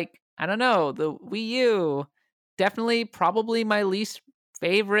yeah, like I don't know, the Wii U definitely probably my least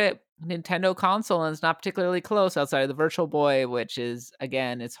favorite Nintendo console, and it's not particularly close outside of the Virtual Boy, which is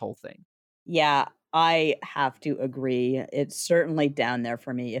again its whole thing. Yeah, I have to agree. It's certainly down there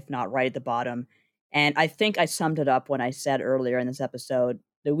for me, if not right at the bottom. And I think I summed it up when I said earlier in this episode,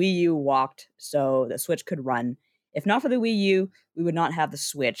 the Wii U walked so the Switch could run. If not for the Wii U, we would not have the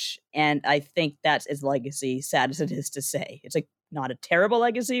Switch. And I think that's its legacy, sad as it is to say. It's like not a terrible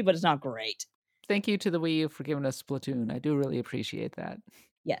legacy, but it's not great. Thank you to the Wii U for giving us Splatoon. I do really appreciate that.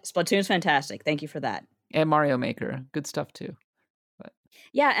 Yeah, Splatoon's fantastic. Thank you for that. And Mario Maker, good stuff too. But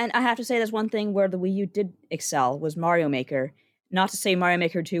Yeah, and I have to say there's one thing where the Wii U did excel was Mario Maker. Not to say Mario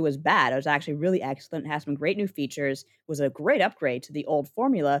Maker 2 was bad. It was actually really excellent. It has some great new features. Was a great upgrade to the old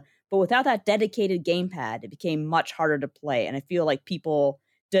formula. But without that dedicated gamepad, it became much harder to play. And I feel like people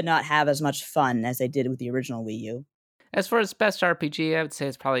did not have as much fun as they did with the original Wii U. As far as best RPG, I would say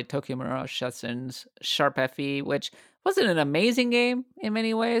it's probably Tokyo Mirage Sessions Sharp FE, which wasn't an amazing game in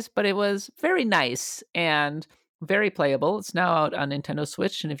many ways, but it was very nice and very playable. It's now out on Nintendo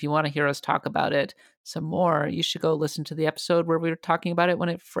Switch, and if you want to hear us talk about it some more, you should go listen to the episode where we were talking about it when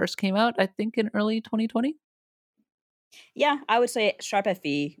it first came out, I think in early 2020. Yeah, I would say Sharp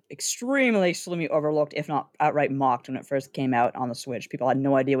FE, extremely overlooked, if not outright mocked when it first came out on the Switch. People had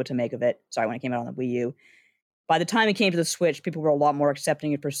no idea what to make of it. Sorry, when it came out on the Wii U. By the time it came to the Switch, people were a lot more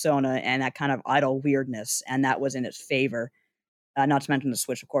accepting of Persona and that kind of idle weirdness, and that was in its favor. Not to mention the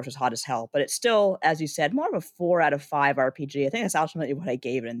Switch, of course, was hot as hell. But it's still, as you said, more of a 4 out of 5 RPG. I think that's ultimately what I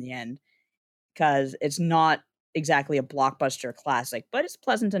gave it in the end, because it's not exactly a blockbuster classic, but it's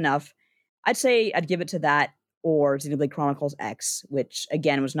pleasant enough. I'd say I'd give it to that or Xenoblade Chronicles X, which,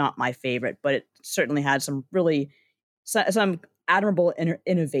 again, was not my favorite, but it certainly had some some admirable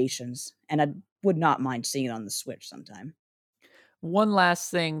innovations, and I would not mind seeing it on the Switch sometime. One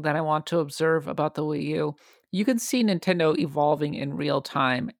last thing that I want to observe about the Wii U, you can see Nintendo evolving in real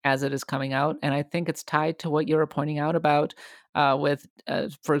time as it is coming out, and I think it's tied to what you were pointing out about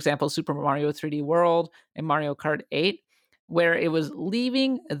for example, Super Mario 3D World and Mario Kart 8, where it was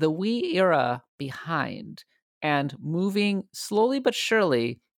leaving the Wii era behind and moving slowly but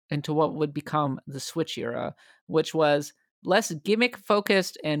surely into what would become the Switch era, which was less gimmick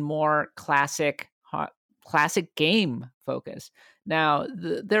focused and more classic game focused. Now,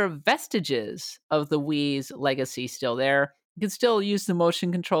 there are vestiges of the Wii's legacy still there. You can still use the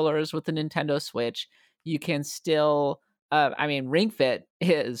motion controllers with the Nintendo Switch. You can still, Ring Fit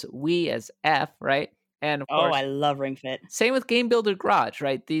is Wii as F, right? And of course, I love Ring Fit. same with Game Builder Garage,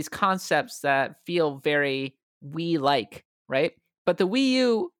 right? These concepts that feel very Wii-like, right? But the Wii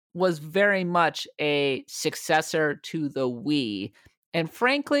U was very much a successor to the Wii. And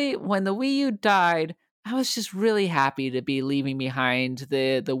frankly, when the Wii U died, I was just really happy to be leaving behind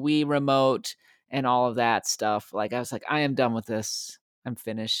the Wii remote and all of that stuff. Like I was like, I am done with this. I'm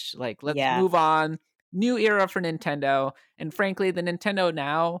finished. Like let's move on. New era for Nintendo. And frankly, the Nintendo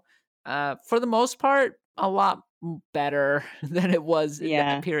now, for the most part, a lot better than it was in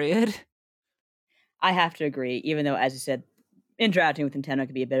that period. I have to agree, even though, as you said, interacting with Nintendo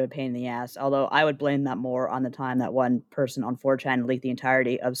could be a bit of a pain in the ass. Although I would blame that more on the time that one person on 4chan leaked the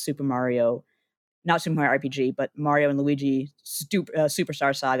entirety of not Super Mario RPG, but Mario and Luigi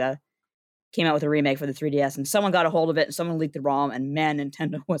Superstar Saga came out with a remake for the 3DS, and someone got a hold of it, and someone leaked the ROM, and man,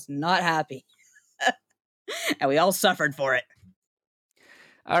 Nintendo was not happy. And we all suffered for it.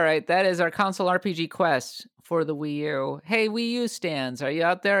 All right, that is our console RPG quest for the Wii U. Hey, Wii U stands, are you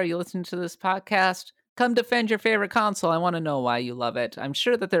out there? Are you listening to this podcast? Come defend your favorite console. I want to know why you love it. I'm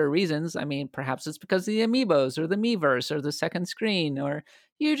sure that there are reasons. I mean, perhaps it's because of the amiibos or the Miiverse or the second screen, or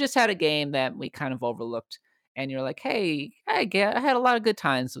you just had a game that we kind of overlooked and you're like, hey, I had a lot of good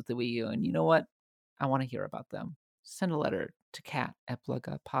times with the Wii U, and you know what? I want to hear about them. Send a letter to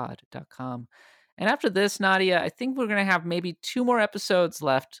kat@bloodgodpod.com. And after this, Nadia, I think we're going to have maybe 2 more episodes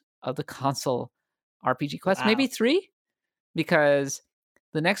left of the console RPG quest, maybe 3, because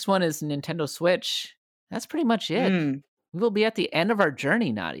the next one is Nintendo Switch. That's pretty much it. We will be at the end of our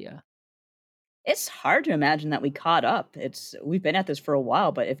journey, Nadia. It's hard to imagine that we caught up. We've been at this for a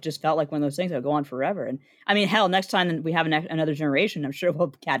while, but it just felt like one of those things that will go on forever. And I mean, hell, next time we have another generation, I'm sure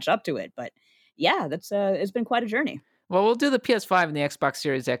we'll catch up to it. But yeah, it's been quite a journey. Well, we'll do the PS5 and the Xbox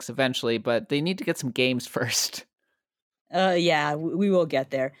Series X eventually, but they need to get some games first. Yeah, we will get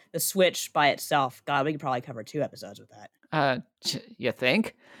there. The Switch by itself, God, we could probably cover 2 episodes with that. You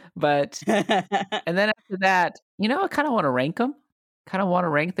think? But and then after that, I kind of want to rank them. Kind of want to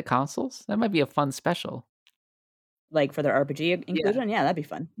rank the consoles. That might be a fun special. Like for their RPG inclusion? Yeah, that'd be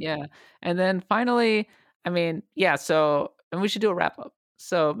fun. Yeah. And then finally, so and we should do a wrap up.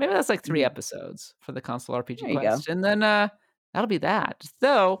 So maybe that's like 3 episodes for the console RPG quest. And then that'll be that.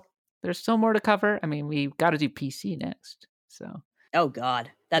 Though there's still more to cover. I mean, we've got to do PC next. So oh God,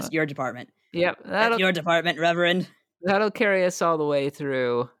 that's your department. Yep. That's your department, Reverend. That'll carry us all the way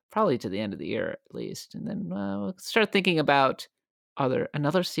through, probably to the end of the year at least. And then we'll start thinking about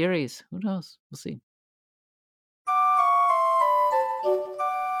another series. Who knows? We'll see.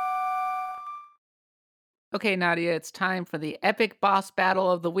 Okay, Nadia, it's time for the epic boss battle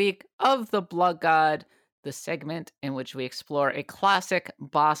of the week of the Blood God, the segment in which we explore a classic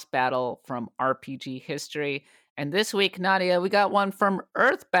boss battle from RPG history. And this week, Nadia, we got one from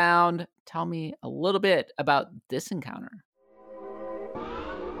Earthbound. Tell me a little bit about this encounter.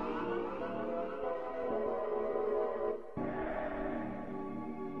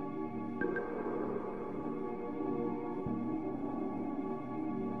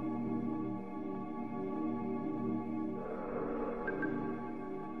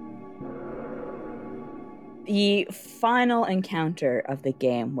 The final encounter of the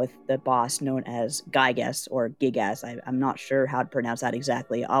game with the boss known as Gygas or Gigas, I'm not sure how to pronounce that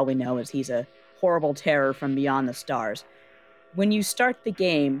exactly. All we know is he's a horrible terror from beyond the stars. When you start the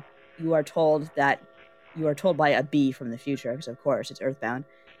game, you are told by a bee from the future, because of course it's Earthbound,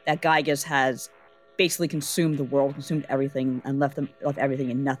 that Gygas has basically consumed the world, consumed everything, and left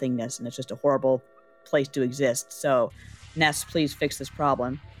everything in nothingness, and it's just a horrible place to exist. So, Ness, please fix this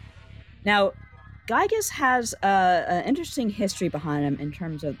problem. Now, Gygas has an interesting history behind him in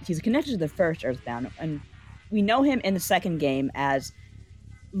terms of he's connected to the first Earthbound, and we know him in the second game as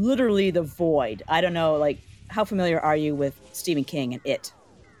literally the Void. I don't know, like, how familiar are you with Stephen King and It?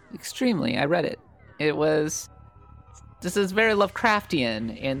 Extremely. I read it. This is very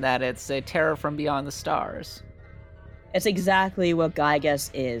Lovecraftian in that it's a terror from beyond the stars. It's exactly what Gygas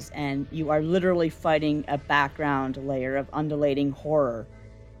is, and you are literally fighting a background layer of undulating horror.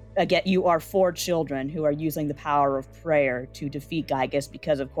 Again, you are 4 children who are using the power of prayer to defeat Gygas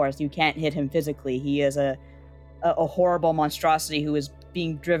because, of course, you can't hit him physically. He is a horrible monstrosity who is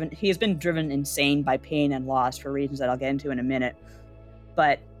being driven. He has been driven insane by pain and loss for reasons that I'll get into in a minute.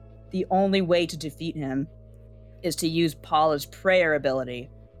 But the only way to defeat him is to use Paula's prayer ability,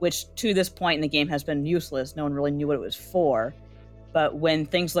 which to this point in the game has been useless. No one really knew what it was for. But when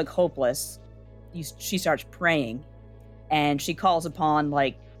things look hopeless, she starts praying, and she calls upon,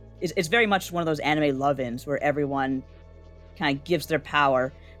 like, it's very much one of those anime love-ins where everyone kind of gives their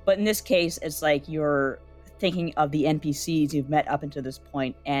power. But in this case, it's like you're thinking of the NPCs you've met up until this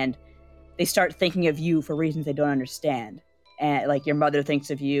point, and they start thinking of you for reasons they don't understand. And like your mother thinks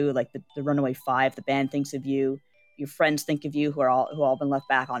of you, like the Runaway Five, the band thinks of you, your friends think of you who all been left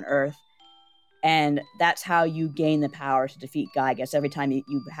back on Earth. And that's how you gain the power to defeat Gygas. Every time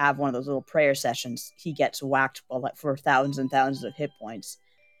you have one of those little prayer sessions, he gets whacked for thousands and thousands of hit points.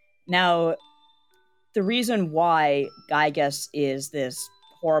 Now, the reason why Gygas is this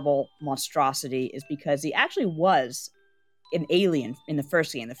horrible monstrosity is because he actually was an alien in the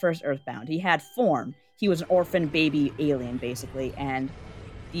first game, the first Earthbound. He had form. He was an orphan baby alien, basically, and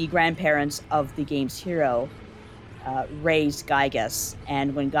the grandparents of the game's hero raised Gygas,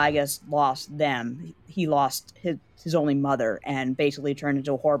 and when Gygas lost them, he lost his only mother and basically turned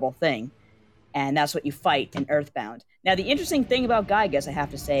into a horrible thing. And that's what you fight in Earthbound. Now, the interesting thing about Gygas, I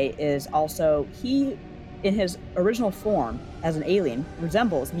have to say, is also he, in his original form as an alien,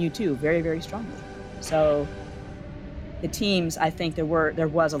 resembles Mewtwo very, very strongly. So the teams, I think there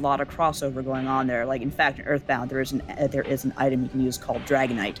was a lot of crossover going on there. Like, in fact, in Earthbound, there is an item you can use called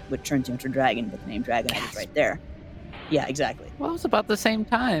Dragonite, which turns you into a dragon, with the name Dragonite is right there. Yeah, exactly. Well, it was about the same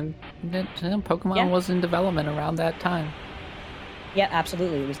time that Pokemon was in development around that time. Yeah,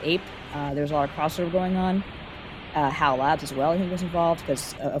 absolutely. It was Ape. There was a lot of crossover going on. HAL Labs as well, I think, was involved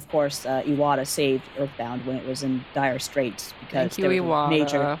because, of course, Iwata saved Earthbound when it was in dire straits. Because Thank you,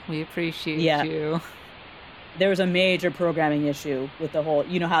 Iwata. We appreciate you. There was a major programming issue with the whole.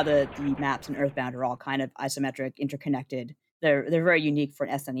 You know how the maps in Earthbound are all kind of isometric, interconnected. They're very unique for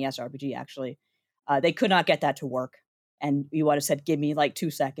an SNES RPG. Actually, they could not get that to work, and Iwata said, "Give me like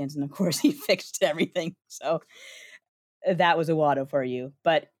 2 seconds," and of course, he fixed everything. So that was Iwata for you.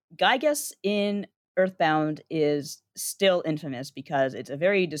 But Gygas in Earthbound is still infamous because it's a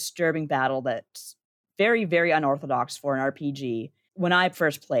very disturbing battle that's very, very unorthodox for an RPG. When I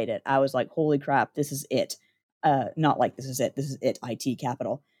first played it, I was like, holy crap, this is it. Not like this is it, IT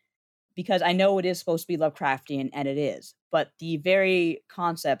capital. Because I know it is supposed to be Lovecraftian, and it is. But the very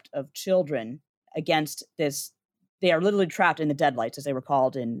concept of children against this, they are literally trapped in the Deadlights, as they were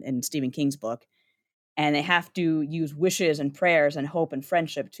called in Stephen King's book. And they have to use wishes and prayers and hope and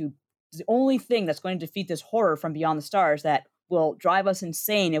friendship to the only thing that's going to defeat this horror from beyond the stars that will drive us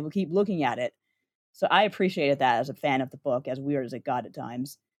insane if we keep looking at it. So I appreciated that as a fan of the book, as weird as it got at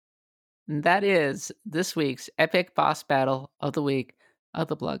times. And that is this week's epic boss battle of the week of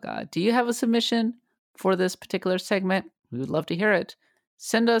the Blood God. Do you have a submission for this particular segment? We would love to hear it.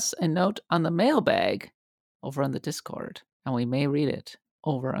 Send us a note on the mailbag over on the Discord, and we may read it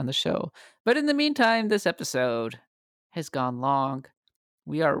over on the show. But in the meantime, this episode has gone long.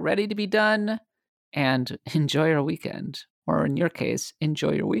 We are ready to be done and enjoy our weekend, or in your case,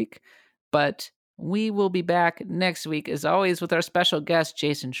 enjoy your week. But we will be back next week, as always, with our special guest,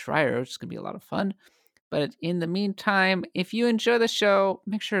 Jason Schreier, which is going to be a lot of fun. But in the meantime, if you enjoy the show,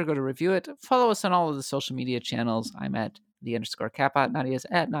 make sure to go to review it. Follow us on all of the social media channels. I'm at _Kappa. Nadia's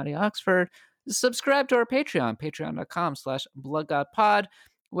at Nadia Oxford. Subscribe to our Patreon, patreon.com/bloodgodpod,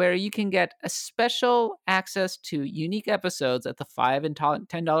 where you can get a special access to unique episodes at the $5 and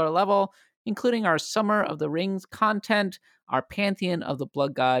 $10 level, including our Summer of the Rings content, our Pantheon of the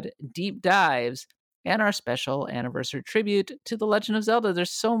Blood God deep dives, and our special anniversary tribute to The Legend of Zelda.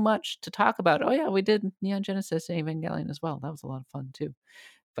 There's so much to talk about. Oh, yeah, we did Neon Genesis Evangelion as well. That was a lot of fun, too.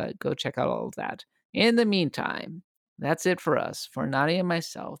 But go check out all of that. In the meantime, that's it for us. For Nadia and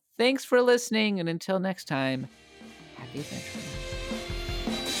myself, thanks for listening. And until next time, happy adventuring.